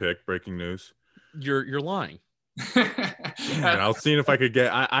 4th-round pick. Breaking news. You're lying. And I was seeing if I could get.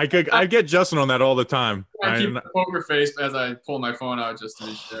 I get Justin on that all the time. I keep a poker face as I pull my phone out just to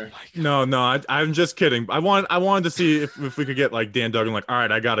be sure. No, I'm just kidding. I wanted to see if we could get like Dan Duggan. Like, all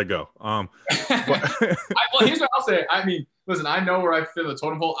right, I gotta go. Well, here's what I'll say. I mean, listen, I know where I fit in the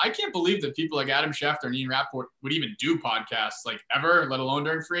totem pole. I can't believe that people like Adam Schefter and Ian Rappaport would even do podcasts like ever, let alone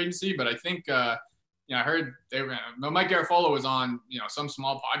during free agency. But I think, I heard Mike Garafolo was on, some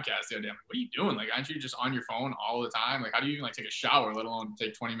small podcast the other day. I'm like, what are you doing? Like, aren't you just on your phone all the time? Like, how do you even take a shower, let alone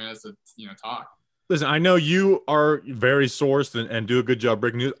take 20 minutes to, talk? Listen, I know you are very sourced and do a good job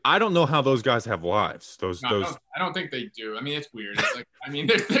breaking news. I don't know how those guys have lives. I don't think they do. I mean, it's weird. It's like, I mean,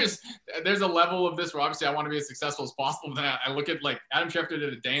 there's a level of this where obviously I want to be as successful as possible. But then I look at like Adam Schefter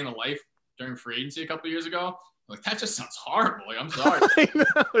did a day in the life during free agency a couple of years ago. Like, that just sounds horrible. Like, I'm sorry. I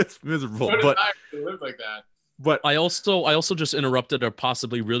know, it's miserable. But I live like that. But I also just interrupted a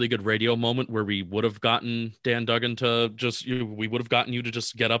possibly really good radio moment where we would have gotten Dan Duggan to we would have gotten you to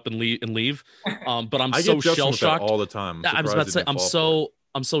just get up and leave. But I'm so shell shocked all the time. I was about to say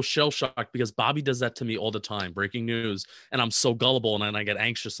I'm so shell shocked because Bobby does that to me all the time, breaking news, and I'm so gullible and then I get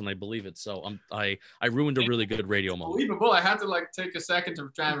anxious and I believe it. So I ruined a really good radio moment. Unbelievable. I had to take a second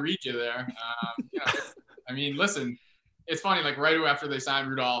to try and read you there. I mean, listen. It's funny, like right after they signed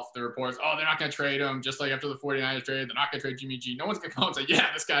Rudolph, the reports, they're not going to trade him. Just like after the 49ers trade, they're not going to trade Jimmy G. No one's going to come and say, yeah,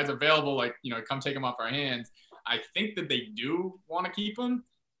 this guy's available. Like, come take him off our hands. I think that they do want to keep him,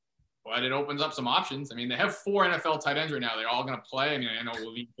 but it opens up some options. I mean, they have 4 NFL tight ends right now. They're all going to play. I mean, I know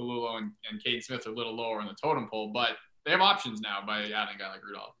Levine, Palullo, and Caden Smith are a little lower in the totem pole, but they have options now by adding a guy like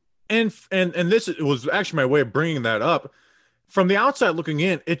Rudolph. And this was actually my way of bringing that up. From the outside looking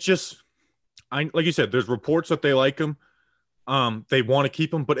in, it just, like you said, there's reports that they like him. They want to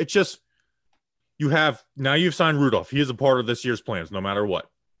keep him, but it's just you've signed Rudolph. He is a part of this year's plans, no matter what.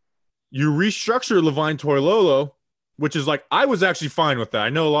 You restructure Levine Toilolo, which is like I was actually fine with that. I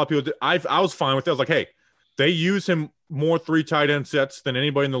know a lot of people did. I was fine with it. I was like, hey, they use him more 3 tight end sets than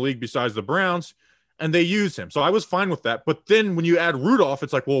anybody in the league besides the Browns, and they use him. So I was fine with that. But then when you add Rudolph,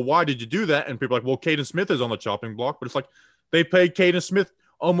 it's like, well, why did you do that? And people are like, well, Caden Smith is on the chopping block, but it's like they paid Caden Smith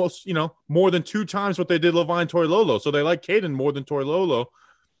almost, more than 2 times what they did Levine Toilolo. So they like Caden more than Toilolo.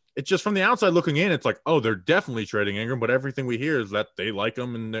 It's just from the outside looking in, it's like, they're definitely trading Ingram, but everything we hear is that they like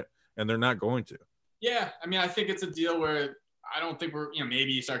him and they're not going to. Yeah, I mean, I think it's a deal where I don't think we're,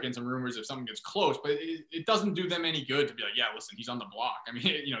 maybe you start getting some rumors if something gets close, but it doesn't do them any good to be like, yeah, listen, he's on the block. I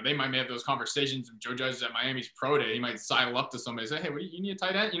mean, they might have those conversations. If Joe Judge is at Miami's pro day, he might sidle up to somebody and say, hey, you need a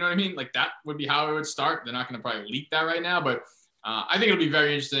tight end? You know what I mean? Like that would be how it would start. They're not going to probably leak that right now, but I think it'll be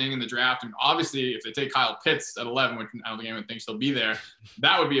very interesting in the draft. And obviously, if they take Kyle Pitts at 11, which I don't think anyone thinks he'll be there,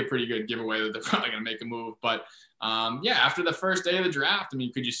 that would be a pretty good giveaway that they're probably going to make a move. But after the first day of the draft, I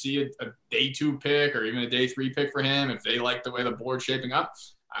mean, could you see a day 2 pick or even a day 3 pick for him if they like the way the board's shaping up?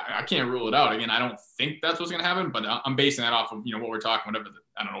 I can't rule it out. Again, I don't think that's what's going to happen, but I'm basing that off of, what we're talking, whatever.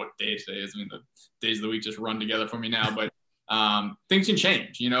 I don't know what day today is. I mean, the days of the week just run together for me now, but things can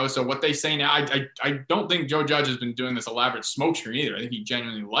change, So what they say now, I don't think Joe Judge has been doing this elaborate smokescreen either. I think he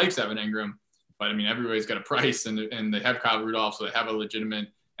genuinely likes Evan Ingram, but I mean, everybody's got a price, and they have Kyle Rudolph, so they have a legitimate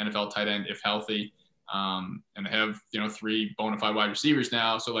NFL tight end if healthy, and they have 3 bona fide wide receivers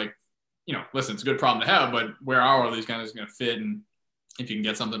now. So listen, it's a good problem to have, but where are all these guys going to fit? And if you can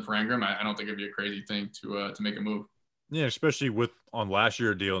get something for Ingram, I don't think it'd be a crazy thing to make a move. Yeah, especially on last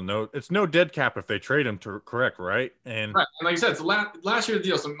year's deal. It's no dead cap if they trade him to correct, right? And right. And like I said, it's last year's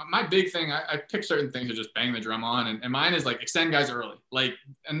deal. So my big thing, I pick certain things to just bang the drum on, and mine is like extend guys early. Like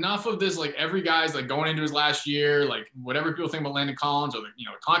enough of this, like every guy's like going into his last year, like whatever people think about Landon Collins or the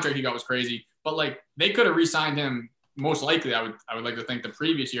contract he got was crazy, but like they could have re-signed him most likely I would like to think the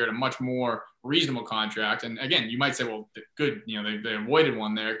previous year at a much more reasonable contract. And again, you might say, well, good, they avoided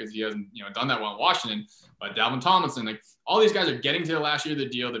one there because he hasn't, done that well in Washington. But Dalvin Tomlinson, like all these guys are getting to the last year of the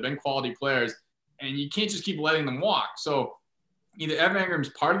deal. They've been quality players, and you can't just keep letting them walk. So either Evan Ingram's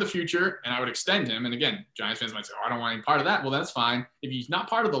part of the future, and I would extend him. And again, Giants fans might say, I don't want any part of that. Well, that's fine. If he's not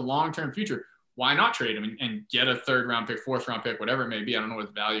part of the long-term future, why not trade him and get a 3rd round pick, 4th round pick, whatever it may be? I don't know what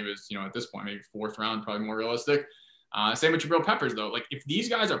his value is, at this point, maybe 4th round, probably more realistic. Same with Jabril Peppers, though. Like, if these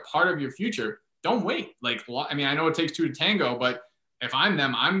guys are part of your future, don't wait. Like, I mean, I know it takes 2 to tango, but if I'm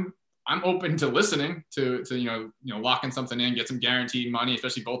them, I'm open to listening to locking something in, get some guaranteed money,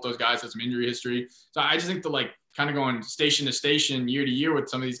 especially both those guys have some injury history. So I just think kind of going station to station, year to year with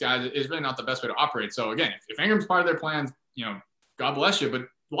some of these guys is really not the best way to operate. So again, if Ingram's part of their plans, God bless you, but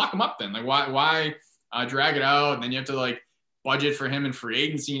lock him up then. Like, why drag it out? And then you have to budget for him in free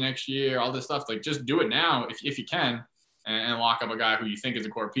agency next year, all this stuff. Like, just do it now if you can, and lock up a guy who you think is a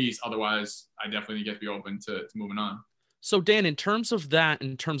core piece. Otherwise, I definitely get to be open to moving on. So Dan, in terms of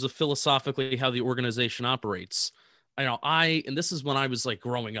philosophically how the organization operates, and this is when I was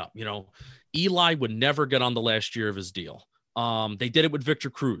growing up, Eli would never get on the last year of his deal. They did it with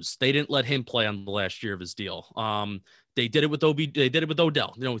Victor Cruz. They didn't let him play on the last year of his deal. They did it with They did it with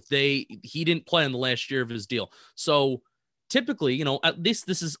Odell. He didn't play on the last year of his deal. So typically, at least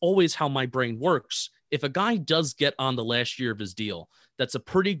this is always how my brain works. If a guy does get on the last year of his deal, that's a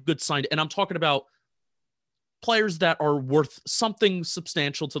pretty good sign. And I'm talking about players that are worth something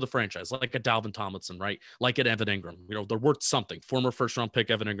substantial to the franchise, like a Dalvin Tomlinson, right? Like an Evan Ingram. They're worth something. Former 1st round pick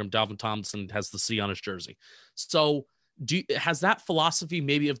Evan Ingram, Dalvin Tomlinson has the C on his jersey. So has that philosophy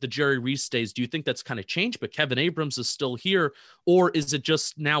maybe of the Jerry Reese days, do you think that's kind of changed, but Kevin Abrams is still here? Or is it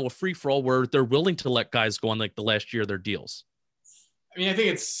just now a free-for-all where they're willing to let guys go on the last year of their deals? I mean, I think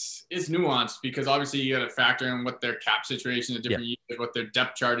it's nuanced because obviously you got to factor in what their cap situation is, different years, what their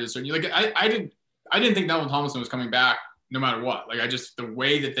depth chart is. So I didn't think Dalvin Tomlinson was coming back no matter what. The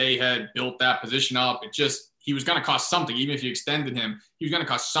way that they had built that position up, he was going to cost something. Even if you extended him, he was going to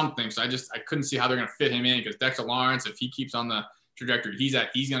cost something. So I couldn't see how they're going to fit him in because Dexter Lawrence, if he keeps on the trajectory he's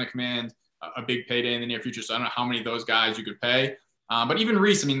going to command a big payday in the near future. So I don't know how many of those guys you could pay. But even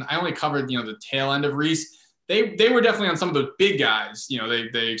Reese, I mean, I only covered, the tail end of Reese. They were definitely on some of those big guys.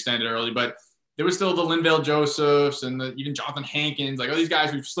 They extended early, but there was still the Linval Josephs and even Jonathan Hankins, all these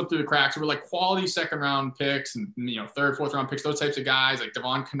guys who slipped through the cracks who were quality 2nd round picks and 3rd, 4th round picks, those types of guys like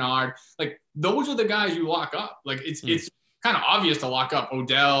Devon Kennard. Those are the guys you lock up. It's kind of obvious to lock up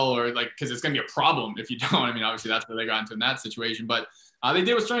Odell or because it's going to be a problem if you don't. I mean, obviously that's where they got into in that situation, but they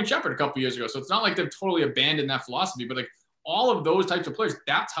did with Sterling Shepard a couple years ago. So it's not like they've totally abandoned that philosophy, but all of those types of players,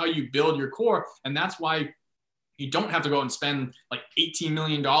 that's how you build your core. And that's why you don't have to go and spend $18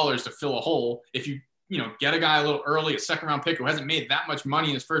 million to fill a hole. If you get a guy a little early, a 2nd round pick who hasn't made that much money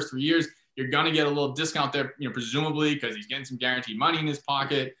in his first 3 years, you're going to get a little discount there, presumably because he's getting some guaranteed money in his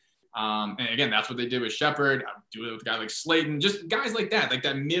pocket. And again, that's what they did with Shepard. I would do it with a guy like Slayton, just guys like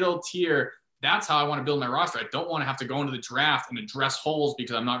that middle tier. That's how I want to build my roster. I don't want to have to go into the draft and address holes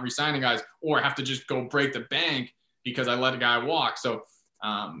because I'm not re-signing guys, or have to just go break the bank because I let a guy walk. So,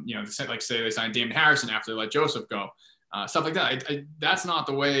 say they signed Damon Harrison after they let Joseph go, stuff like that. That's not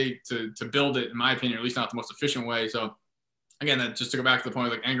the way to build it, in my opinion, or at least not the most efficient way. So again, that just to go back to the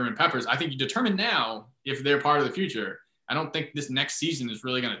point of Ingram and Peppers, I think you determine now if they're part of the future. I don't think this next season is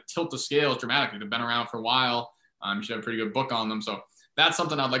really going to tilt the scales dramatically. They've been around for a while. You should have a pretty good book on them. So that's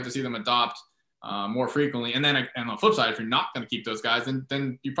something I'd like to see them adopt more frequently. And then on the flip side, if you're not going to keep those guys,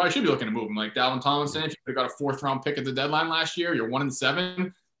 then you probably should be looking to move them. Like Dalvin Tomlinson, if you got a 4th round pick at the deadline last year, you're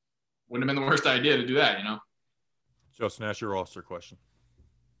 1-7, wouldn't have been the worst idea to do that, Justin, ask your roster question.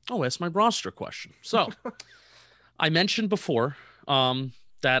 Oh, that's my roster question. So I mentioned before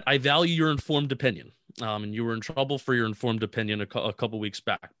that I value your informed opinion. And you were in trouble for your informed opinion a couple weeks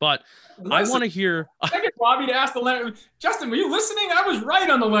back. But I want to hear. I get Bobby to ask the Leonard. Justin, were you listening? I was right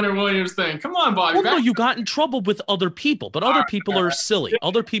on the Leonard Williams thing. Come on, Bobby. Well, no, you got in trouble with other people, but other people are silly.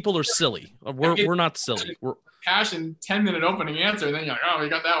 Other people are silly. We're not silly. We're passion 10-minute opening answer, and then you're like, oh, you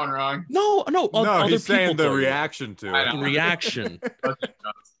got that one wrong. No, other he's saying the reaction to it. Reaction.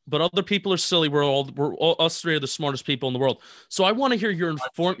 But other people are silly. We're us three are the smartest people in the world. So I want to hear your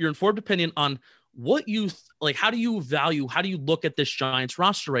informed opinion on what you how do you look at this Giants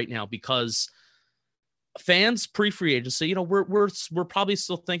roster right now? Because fans pre-free agency, we're probably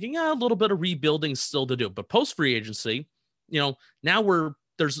still thinking a little bit of rebuilding still to do, but post-free agency, now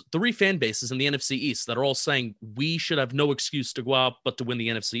there's 3 fan bases in the NFC East that are all saying we should have no excuse to go out but to win the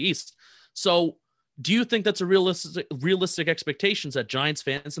NFC East. So Do you think that's a realistic expectations that Giants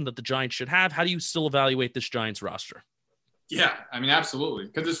fans and that the Giants should have? How do you still evaluate this Giants roster? Yeah, I mean, absolutely.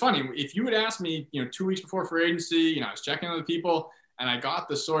 Because it's funny. If you would ask me, 2 weeks before free agency, I was checking on the people and I got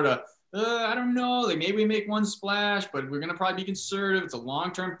the sort of, I don't know, like maybe we make one splash, but we're going to probably be conservative. It's a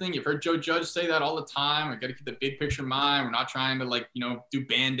long-term thing. You've heard Joe Judge say that all the time. We got to keep the big picture in mind. We're not trying to do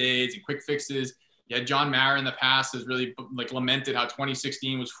Band-Aids and quick fixes. Yeah, John Mara in the past has really lamented how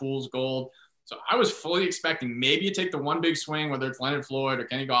 2016 was fool's gold. So I was fully expecting maybe you take the one big swing, whether it's Leonard Floyd or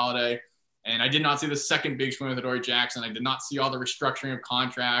Kenny Golladay. And I did not see the second big swing with Adoree Jackson. I did not see all the restructuring of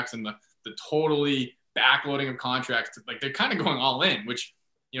contracts and the totally backloading of contracts. They're kind of going all in, which,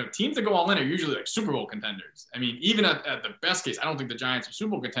 teams that go all in are usually Super Bowl contenders. I mean, even at the best case, I don't think the Giants are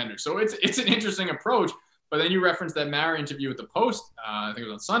Super Bowl contenders. So it's an interesting approach. But then you referenced that Mara interview with the Post, I think it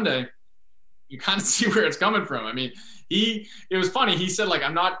was on Sunday. You kind of see where it's coming from. I mean, it was funny. He said,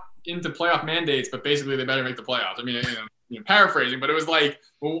 I'm not into playoff mandates, but basically they better make the playoffs. I mean, paraphrasing, but it was well,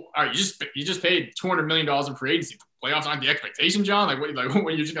 all right, you just paid $200 million in free agency. The playoffs aren't the expectation, John. When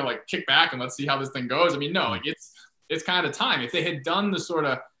you're just gonna kick back and let's see how this thing goes. I mean, no, it's kind of time. If they had done the sort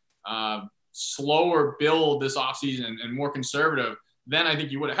of slower build this offseason and more conservative, then I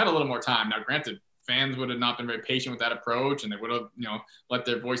think you would have had a little more time. Now, granted, fans would have not been very patient with that approach, and they would have let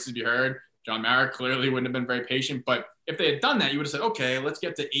their voices be heard. John Mara clearly wouldn't have been very patient, but if they had done that, you would have said, okay, let's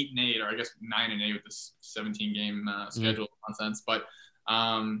get to 8-8, or I guess 9-8 with this 17-game schedule nonsense. But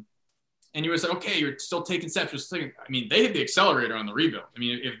and you would have said, okay, you're still taking steps. I mean, they hit the accelerator on the rebuild. I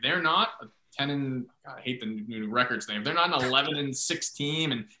mean, if they're not a 10 God, I hate the new records thing. If they're not an 11-6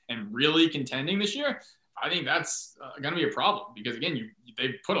 team and really contending this year, I think that's going to be a problem because again,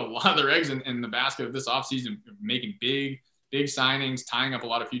 they put a lot of their eggs in the basket of this offseason, making big signings, tying up a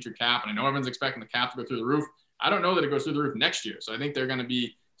lot of future cap. And I know everyone's expecting the cap to go through the roof. I don't know that it goes through the roof next year. So I think they're going to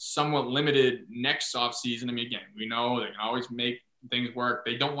be somewhat limited next offseason. I mean, again, we know they can always make things work.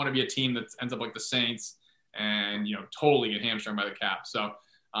 They don't want to be a team that ends up like the Saints and, totally get hamstrung by the cap. So,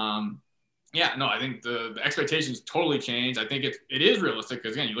 I think the expectations totally changed. I think it is realistic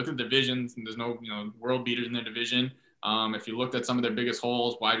because, again, you look at the divisions and there's no, world beaters in their division. If you looked at some of their biggest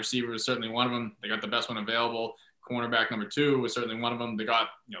holes, wide receiver was certainly one of them. They got the best one available. Cornerback number 2 was certainly one of them. They got,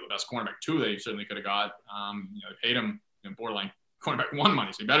 the best cornerback 2 they certainly could have got. They paid him borderline cornerback 1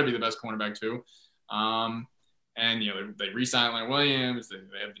 money, so he better be the best cornerback 2. They re-signed Leonard Williams. They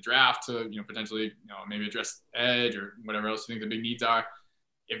have the draft to, potentially, maybe address edge or whatever else you think the big needs are.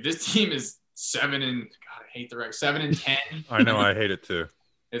 If this team is 7 and God, I hate the rec 7 and 10. I know, I hate it too.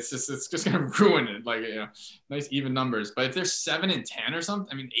 It's just gonna ruin it. Nice even numbers. But if they're 7 and 10 or something,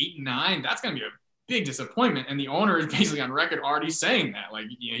 I mean 8 and 9, that's gonna be a big disappointment. And the owner is basically on record already saying that.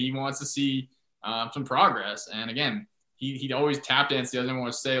 He wants to see some progress. And again, he'd always tap dance. He doesn't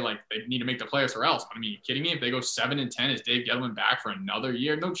want to say they need to make the playoffs or else. But I mean, are you kidding me? If they go 7 and 10, is Dave Gettleman back for another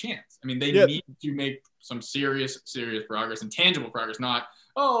year? No chance. I mean, they need to make some serious progress and tangible progress, not,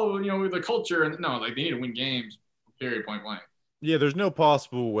 with the culture. And no, they need to win games, period, point blank. Yeah, there's no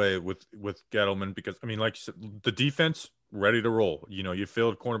possible way with Gettleman because, I mean, like you said, the defense, ready to roll. You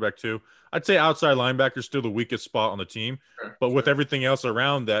filled cornerback 2. I'd say outside linebacker is still the weakest spot on the team. Sure. But with everything else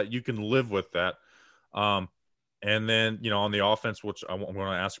around that, you can live with that. And then, on the offense, which I'm going to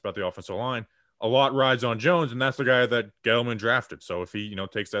ask about the offensive line, a lot rides on Jones, and that's the guy that Gettleman drafted. So if he,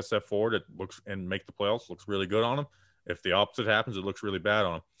 takes that step forward, it looks and make the playoffs, looks really good on him. If the opposite happens, it looks really bad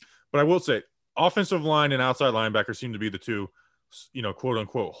on him. But I will say, offensive line and outside linebacker seem to be the two, quote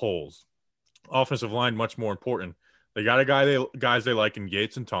unquote holes. Offensive line much more important. They got guys they like in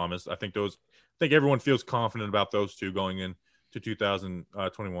Gates and Thomas. I think everyone feels confident about those two going into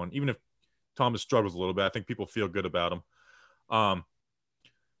 2021. Even if Thomas struggles a little bit, I think people feel good about him.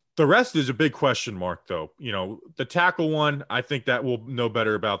 The rest is a big question mark, though. The tackle one, I think that we'll know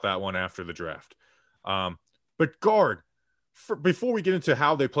better about that one after the draft. But guard, before we get into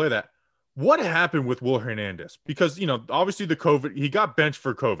how they play that, what happened with Will Hernandez? Because, obviously the COVID, he got benched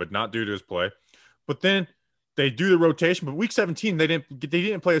for COVID, not due to his play. But then they do the rotation. But week 17, they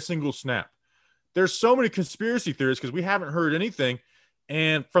didn't play a single snap. There's so many conspiracy theories because we haven't heard anything.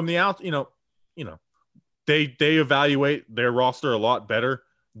 And from the out, they evaluate their roster a lot better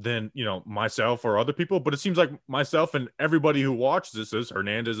than, myself or other people. But it seems like myself and everybody who watches this says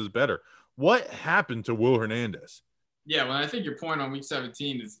Hernandez is better. What happened to Will Hernandez? Yeah, well, I think your point on week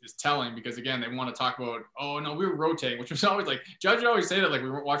 17 is telling because, again, they want to talk about, we were rotating, which was always Judge would always say that we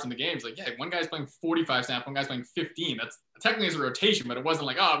weren't watching the games. One guy's playing 45 snaps, one guy's playing 15. That's technically is a rotation, but it wasn't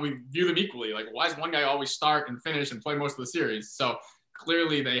we view them equally. Why does one guy always start and finish and play most of the series? So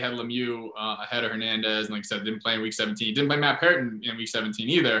clearly they had Lemieux ahead of Hernandez, and like I said, didn't play in week 17. Didn't play Matt Parrott in week 17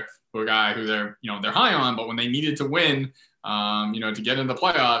 either. a guy who they're high on, but when they needed to win, to get into the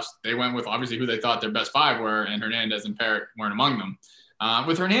playoffs, they went with obviously who they thought their best 5 were, and Hernandez and Parrott weren't among them.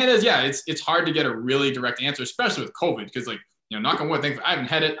 With Hernandez, yeah, it's hard to get a really direct answer, especially with COVID, because knock on wood, I haven't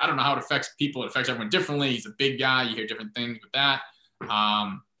had it. I don't know how it affects people. It affects everyone differently. He's a big guy. You hear different things with that.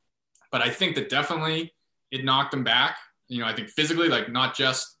 But I think that definitely it knocked him back. I think physically, not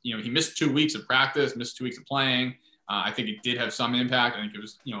just, he missed 2 weeks of practice, missed 2 weeks of playing. I think it did have some impact. I think it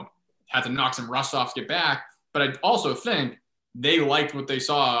was, had to knock some rust off to get back. But I also think they liked what they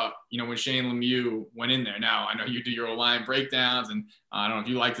saw, when Shane Lemieux went in there. Now, I know you do your O-line breakdowns, and I don't know if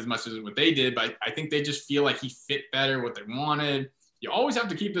you liked as much as what they did, but I think they just feel like he fit better what they wanted. You always have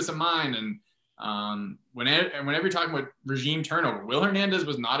to keep this in mind. And whenever you're talking about regime turnover, Will Hernandez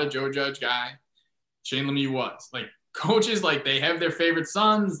was not a Joe Judge guy. Shane Lemieux was. Coaches, they have their favorite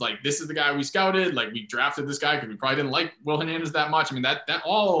sons. This is the guy we scouted. We drafted this guy because we probably didn't like Will Hernandez that much. I mean, that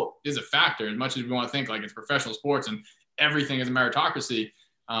all is a factor, as much as we want to think it's professional sports and everything is a meritocracy.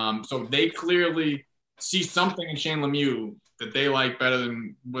 So they clearly see something in Shane Lemieux that they like better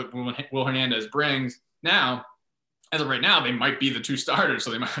than what Will Hernandez brings. Now, as of right now, they might be the 2 starters,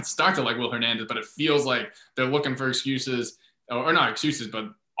 so they might start to like Will Hernandez, but it feels like they're looking for excuses, or not excuses, but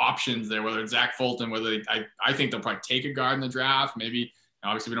options there, whether it's Zach Fulton, I think they'll probably take a guard in the draft. Maybe,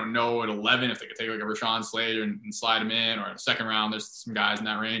 obviously we don't know at 11 if they could take a Rashawn Slater and slide him in, or a second round. There's some guys in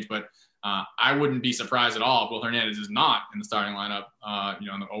that range, but I wouldn't be surprised at all if Will Hernandez is not in the starting lineup,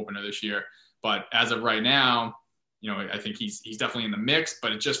 in the opener this year. But as of right now, I think he's definitely in the mix,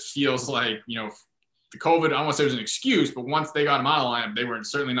 but it just feels like, the COVID, I don't want to say it was an excuse, but once they got him out of the lineup, they were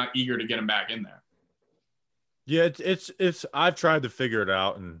certainly not eager to get him back in there. Yeah, it's I've tried to figure it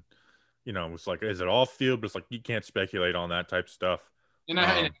out, and it's is it all field? But it's you can't speculate on that type of stuff. And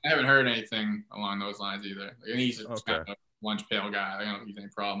I haven't heard anything along those lines either. He's a lunch pail guy. I don't think he's any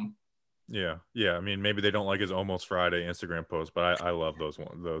problem. Yeah. I mean, maybe they don't like his Almost Friday Instagram post, but I love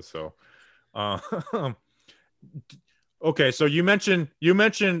those. So, okay. So you mentioned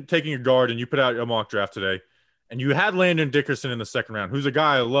taking a guard, and you put out a mock draft today, and you had Landon Dickerson in the second round, who's a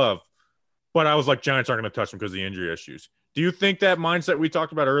guy I love. But I was like, Giants aren't going to touch him because of the injury issues. Do you think that mindset we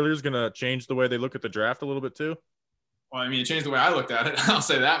talked about earlier is going to change the way they look at the draft a little bit too? Well, I mean, it changed the way I looked at it. I'll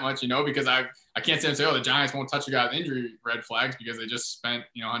say that much, because I can't sit and say, the Giants won't touch a guy with injury red flags, because they just spent,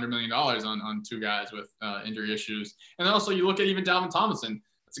 $100 million on 2 guys with injury issues. And then also you look at even Dalvin Tomlinson.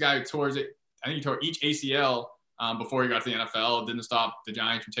 That's a guy who tore each ACL before he got to the NFL. It didn't stop the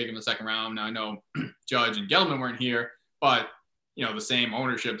Giants from taking the second round. Now I know Judge and Gettleman weren't here, but the same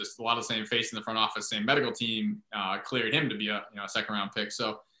ownership, just a lot of the same face in the front office, same medical team cleared him to be a second round pick.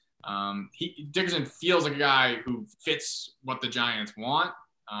 So Dickerson feels like a guy who fits what the Giants want.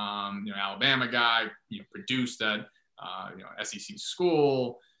 Alabama guy, produced at SEC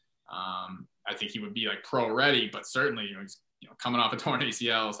school. I think he would be pro ready, but certainly he's coming off a torn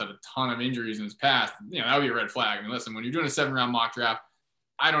ACL, has had a ton of injuries in his past. That would be a red flag. I mean, listen, when you're doing a 7-round mock draft,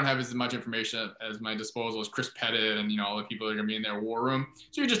 I don't have as much information as my disposal as Chris Pettit and, all the people that are going to be in their war room.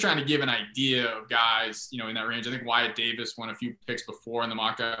 So you're just trying to give an idea of guys, in that range. I think Wyatt Davis won a few picks before in the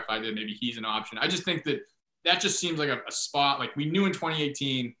mock draft. I did. Maybe he's an option. I just think that just seems like a spot. We knew in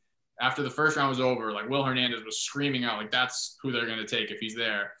 2018, after the first round was over, Will Hernandez was screaming out, that's who they're going to take if he's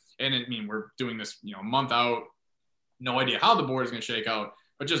there. And we're doing this, a month out, no idea how the board is going to shake out.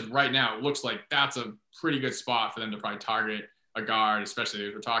 But just right now, it looks like that's a pretty good spot for them to probably target a guard, especially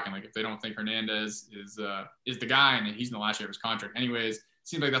if we're talking if they don't think Hernandez is the guy, and he's in the last year of his contract anyways. It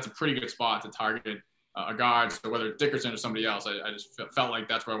seems like that's a pretty good spot to target a guard. So whether it's Dickerson or somebody else, I just felt like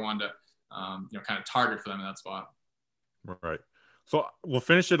that's where I wanted to kind of target for them in that spot. Right. So we'll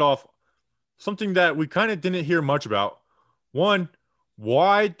finish it off. Something that we kind of didn't hear much about. One,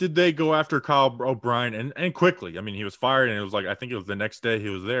 why did they go after Kyle O'Brien and quickly? I mean, he was fired, and it was I think it was the next day he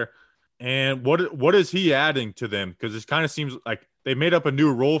was there. And what is he adding to them? Because it kind of seems like they made up a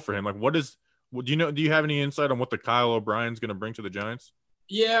new role for him. Do you have any insight on what the Kyle O'Brien's going to bring to the Giants?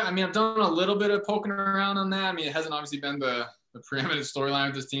 Yeah, I mean, I've done a little bit of poking around on that. I mean, it hasn't obviously been the preeminent storyline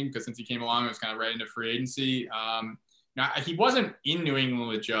with this team, because since he came along, it was kind of right into free agency. Now, he wasn't in New England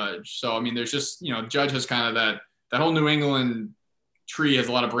with Judge. So, I mean, there's just, Judge has kind of that whole New England tree has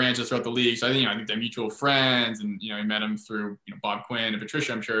a lot of branches throughout the league. So I think they're mutual friends, and, he met him through, Bob Quinn and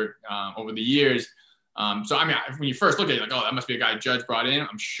Patricia, I'm sure, over the years. So, I mean, when you first look at it, that must be a guy Judge brought in.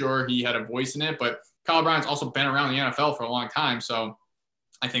 I'm sure he had a voice in it, but Kyle O'Brien's also been around the NFL for a long time. So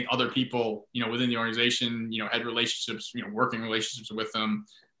I think other people, within the organization, had relationships, working relationships with them.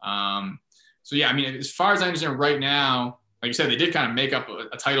 So yeah, I mean, as far as I understand right now, like you said, they did kind of make up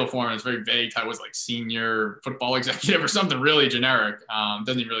a title for him. It's very vague. Title was like senior football executive or something really generic.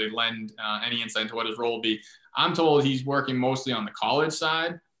 Doesn't really lend any insight into what his role will be. I'm told he's working mostly on the college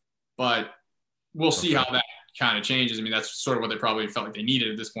side, but we'll see how that kind of changes. I mean, that's sort of what they probably felt like they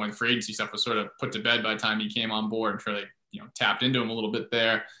needed at this point. The free agency stuff was sort of put to bed by the time he came on board. I'm sure they, tapped into him a little bit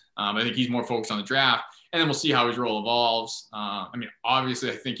there. I think he's more focused on the draft, and then we'll see how his role evolves. I mean,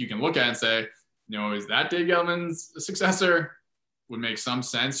 obviously, I think you can look at it and say, is that Dave Gettleman's successor? Would make some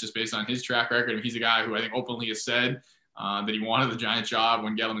sense just based on his track record. I mean, he's a guy who I think openly has said that he wanted the Giants job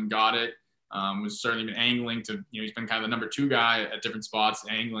when Gettleman got it. Was certainly been angling to, he's been kind of the number 2 guy at different spots,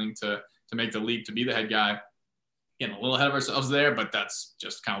 angling to make the leap to be the head guy. Getting a little ahead of ourselves there, but that's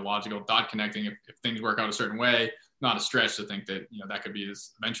just kind of logical thought connecting. If things work out a certain way, not a stretch to think that, that could be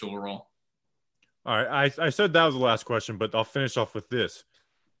his eventual role. All right. I said that was the last question, but I'll finish off with this.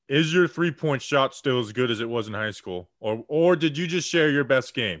 Is your 3-point shot still as good as it was in high school? Or did you just share your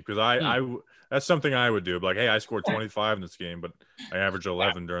best game? Because I that's something I would do. Like, hey, I scored 25 in this game, but I averaged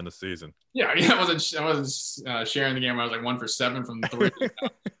 11 during the season. Yeah, I mean, I wasn't sharing the game. I was like 1 for 7 from 3.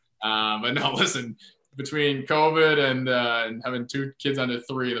 But no, listen, between COVID and having 2 kids under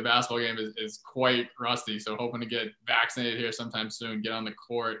 3, the basketball game is quite rusty. So hoping to get vaccinated here sometime soon, get on the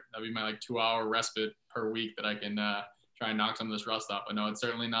court. That'll be my 2-hour respite per week that I can try and knock some of this rust off. But no, it's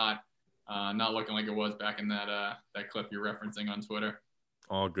certainly not looking like it was back in that clip you're referencing on Twitter.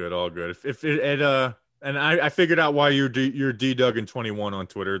 All good. If it and I figured out why you're D Duggan 21 on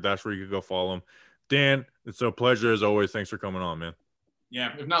Twitter. That's where you could go follow him. Dan, it's a pleasure as always. Thanks for coming on, man.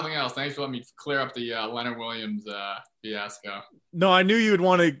 Yeah, if nothing else, thanks for letting me clear up the Leonard Williams fiasco. No, I knew you'd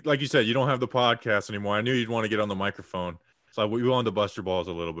want to, like you said, you don't have the podcast anymore. I knew you'd want to get on the microphone. So we wanted to bust your balls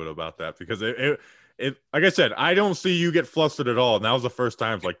a little bit about that because it like I said, I don't see you get flustered at all. And that was the first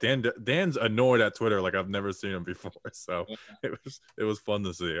time. It's like Dan's annoyed at Twitter like I've never seen him before. So it was fun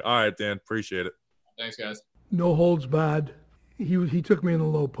to see. All right, Dan, appreciate it. Thanks, guys. No holds barred. He took me in the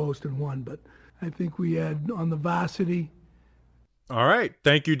low post and won, but I think we had on the varsity. All right.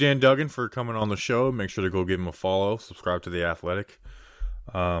 Thank you, Dan Duggan, for coming on the show. Make sure to go give him a follow. Subscribe to The Athletic.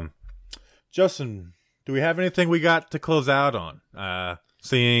 Justin, do we have anything we got to close out on?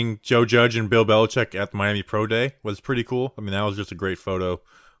 Seeing Joe Judge and Bill Belichick at the Miami Pro Day was pretty cool. I mean, that was just a great photo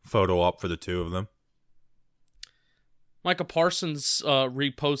op for the two of them. Micah Parsons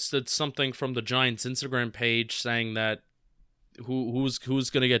reposted something from the Giants Instagram page saying that who's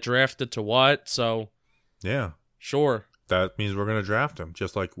going to get drafted to what. So, yeah, sure. That means we're going to draft him,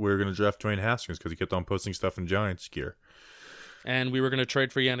 just like we're going to draft Dwayne Haskins because he kept on posting stuff in Giants gear. And we were going to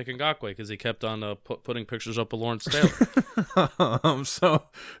trade for Yannick Ngakoue because he kept on putting pictures up of Lawrence Taylor.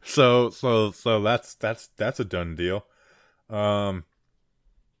 So that's a done deal. Hablando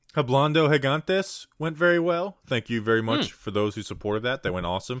Gigantes went very well. Thank you very much for those who supported that. They went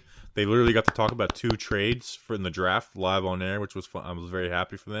awesome. They literally got to talk about 2 trades in the draft live on air, which was fun. I was very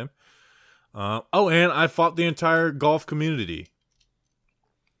happy for them. And I fought the entire golf community.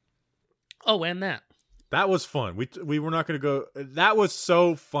 Oh, and that. That was fun. We were not going to go. That was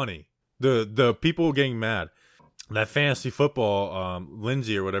so funny. The people getting mad. That fantasy football,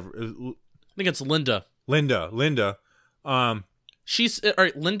 Lindsay or whatever. I think it's Linda. Linda. She's all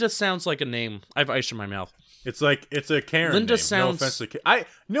right. Linda sounds like a name. I have ice in my mouth. It's like it's a Karen. Linda name. sounds. No offense to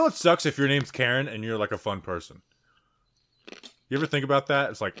you know what sucks if your name's Karen and you're like a fun person. You ever think about that?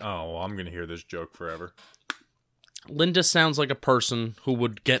 It's like, oh, well, I'm going to hear this joke forever. Linda sounds like a person who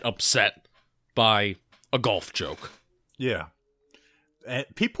would get upset by a golf joke. Yeah. And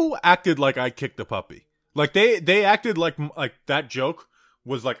people acted like I kicked a puppy. Like they acted like that joke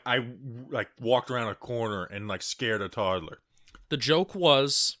was like I walked around a corner and like scared a toddler. The joke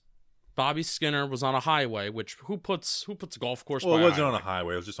was Bobby Skinner was on a highway, which who puts a golf course Well, by it wasn't highway? on a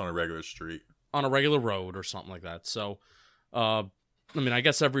highway. It was just on a regular street. On a regular road or something like that. So I mean, I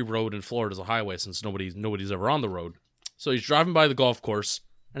guess every road in Florida is a highway since nobody's ever on the road. So he's driving by the golf course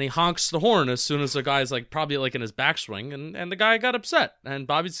and he honks the horn as soon as the guy's probably in his backswing, and the guy got upset. And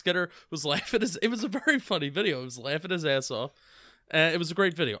Bobby Skinner was laughing. It was a very funny video. He was laughing his ass off. It was a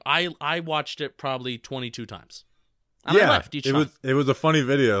great video. I watched it probably 22 times. And I laughed each time. It was a funny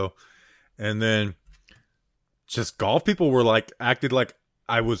video, and then just golf people were acted like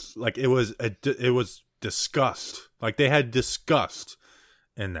I was it was disgust. Like they had disgust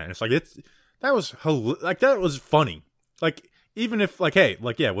in that. It's that was funny. Like even if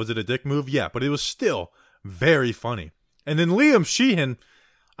yeah, was it a dick move? Yeah, but it was still very funny. And then Liam Sheehan,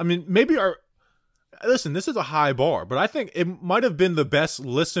 I mean, maybe listen, this is a high bar, but I think it might have been the best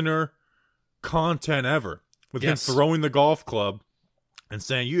listener content ever with him throwing the golf club and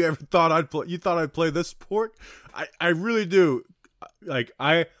saying, "You ever thought I'd play? You thought I'd play this sport?" I really do. Like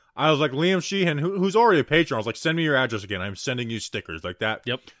I was like Liam Sheehan, who's already a patron. I was like, "Send me your address again. I'm sending you stickers like that."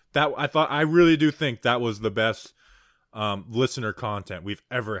 Yep. That I really do think that was the best listener content we've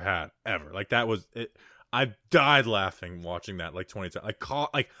ever had ever. Like that was it. I died laughing watching that like 20 times.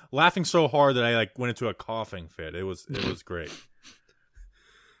 Like laughing so hard that I like went into a coughing fit. It was great.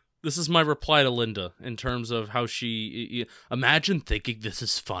 This is my reply to Linda in terms of how she imagine thinking this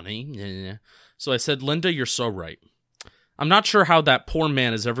is funny. So I said, Linda, you're so right. I'm not sure how that poor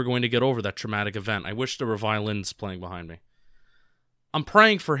man is ever going to get over that traumatic event. I wish there were violins playing behind me. I'm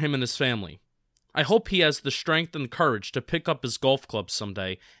praying for him and his family. I hope he has the strength and courage to pick up his golf clubs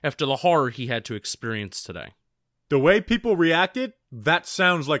someday after the horror he had to experience today. The way people reacted, that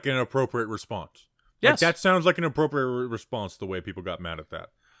sounds like an appropriate response. Yes. Like, that sounds like an appropriate response, the way people got mad at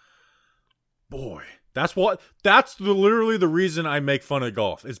that. Boy, that's literally the reason I make fun of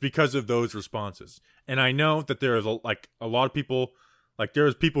golf, is because of those responses. And I know that there is a lot of people, like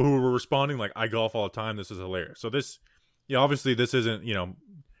there's people who were responding like, I golf all the time, this is hilarious. So this, obviously this isn't,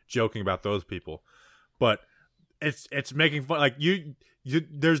 joking about those people, but it's making fun. Like you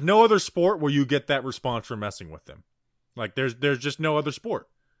there's no other sport where you get that response for messing with them. Like there's just no other sport.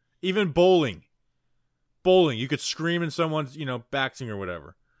 Even bowling, you could scream in someone's backswing or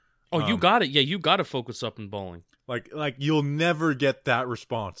whatever. Oh, you got it. Yeah, you got to focus up in bowling. Like you'll never get that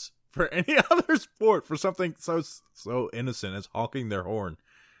response for any other sport for something so innocent as honking their horn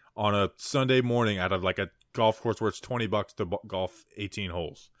on a Sunday morning out of like a golf course where it's $20 to golf 18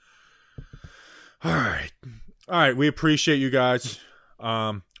 holes. All right. We appreciate you guys.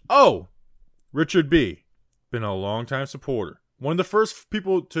 Richard B, been a long time supporter. One of the first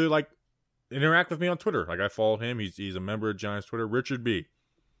people to like interact with me on Twitter. Like I followed him. He's a member of Giants Twitter. Richard B.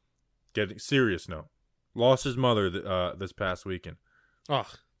 Getting serious note. Lost his mother this past weekend. Ugh.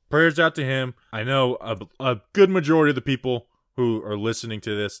 Prayers out to him. I know a good majority of the people who are listening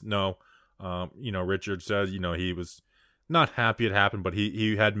to this know. Richard said, he was not happy it happened, but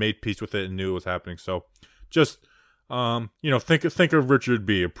he had made peace with it and knew it was happening. So just, think of Richard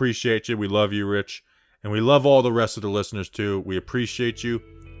B. Appreciate you. We love you, Rich. And we love all the rest of the listeners too. We appreciate you.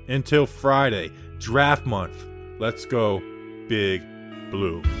 Until Friday, draft month. Let's go Big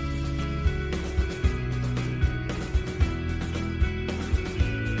Blue.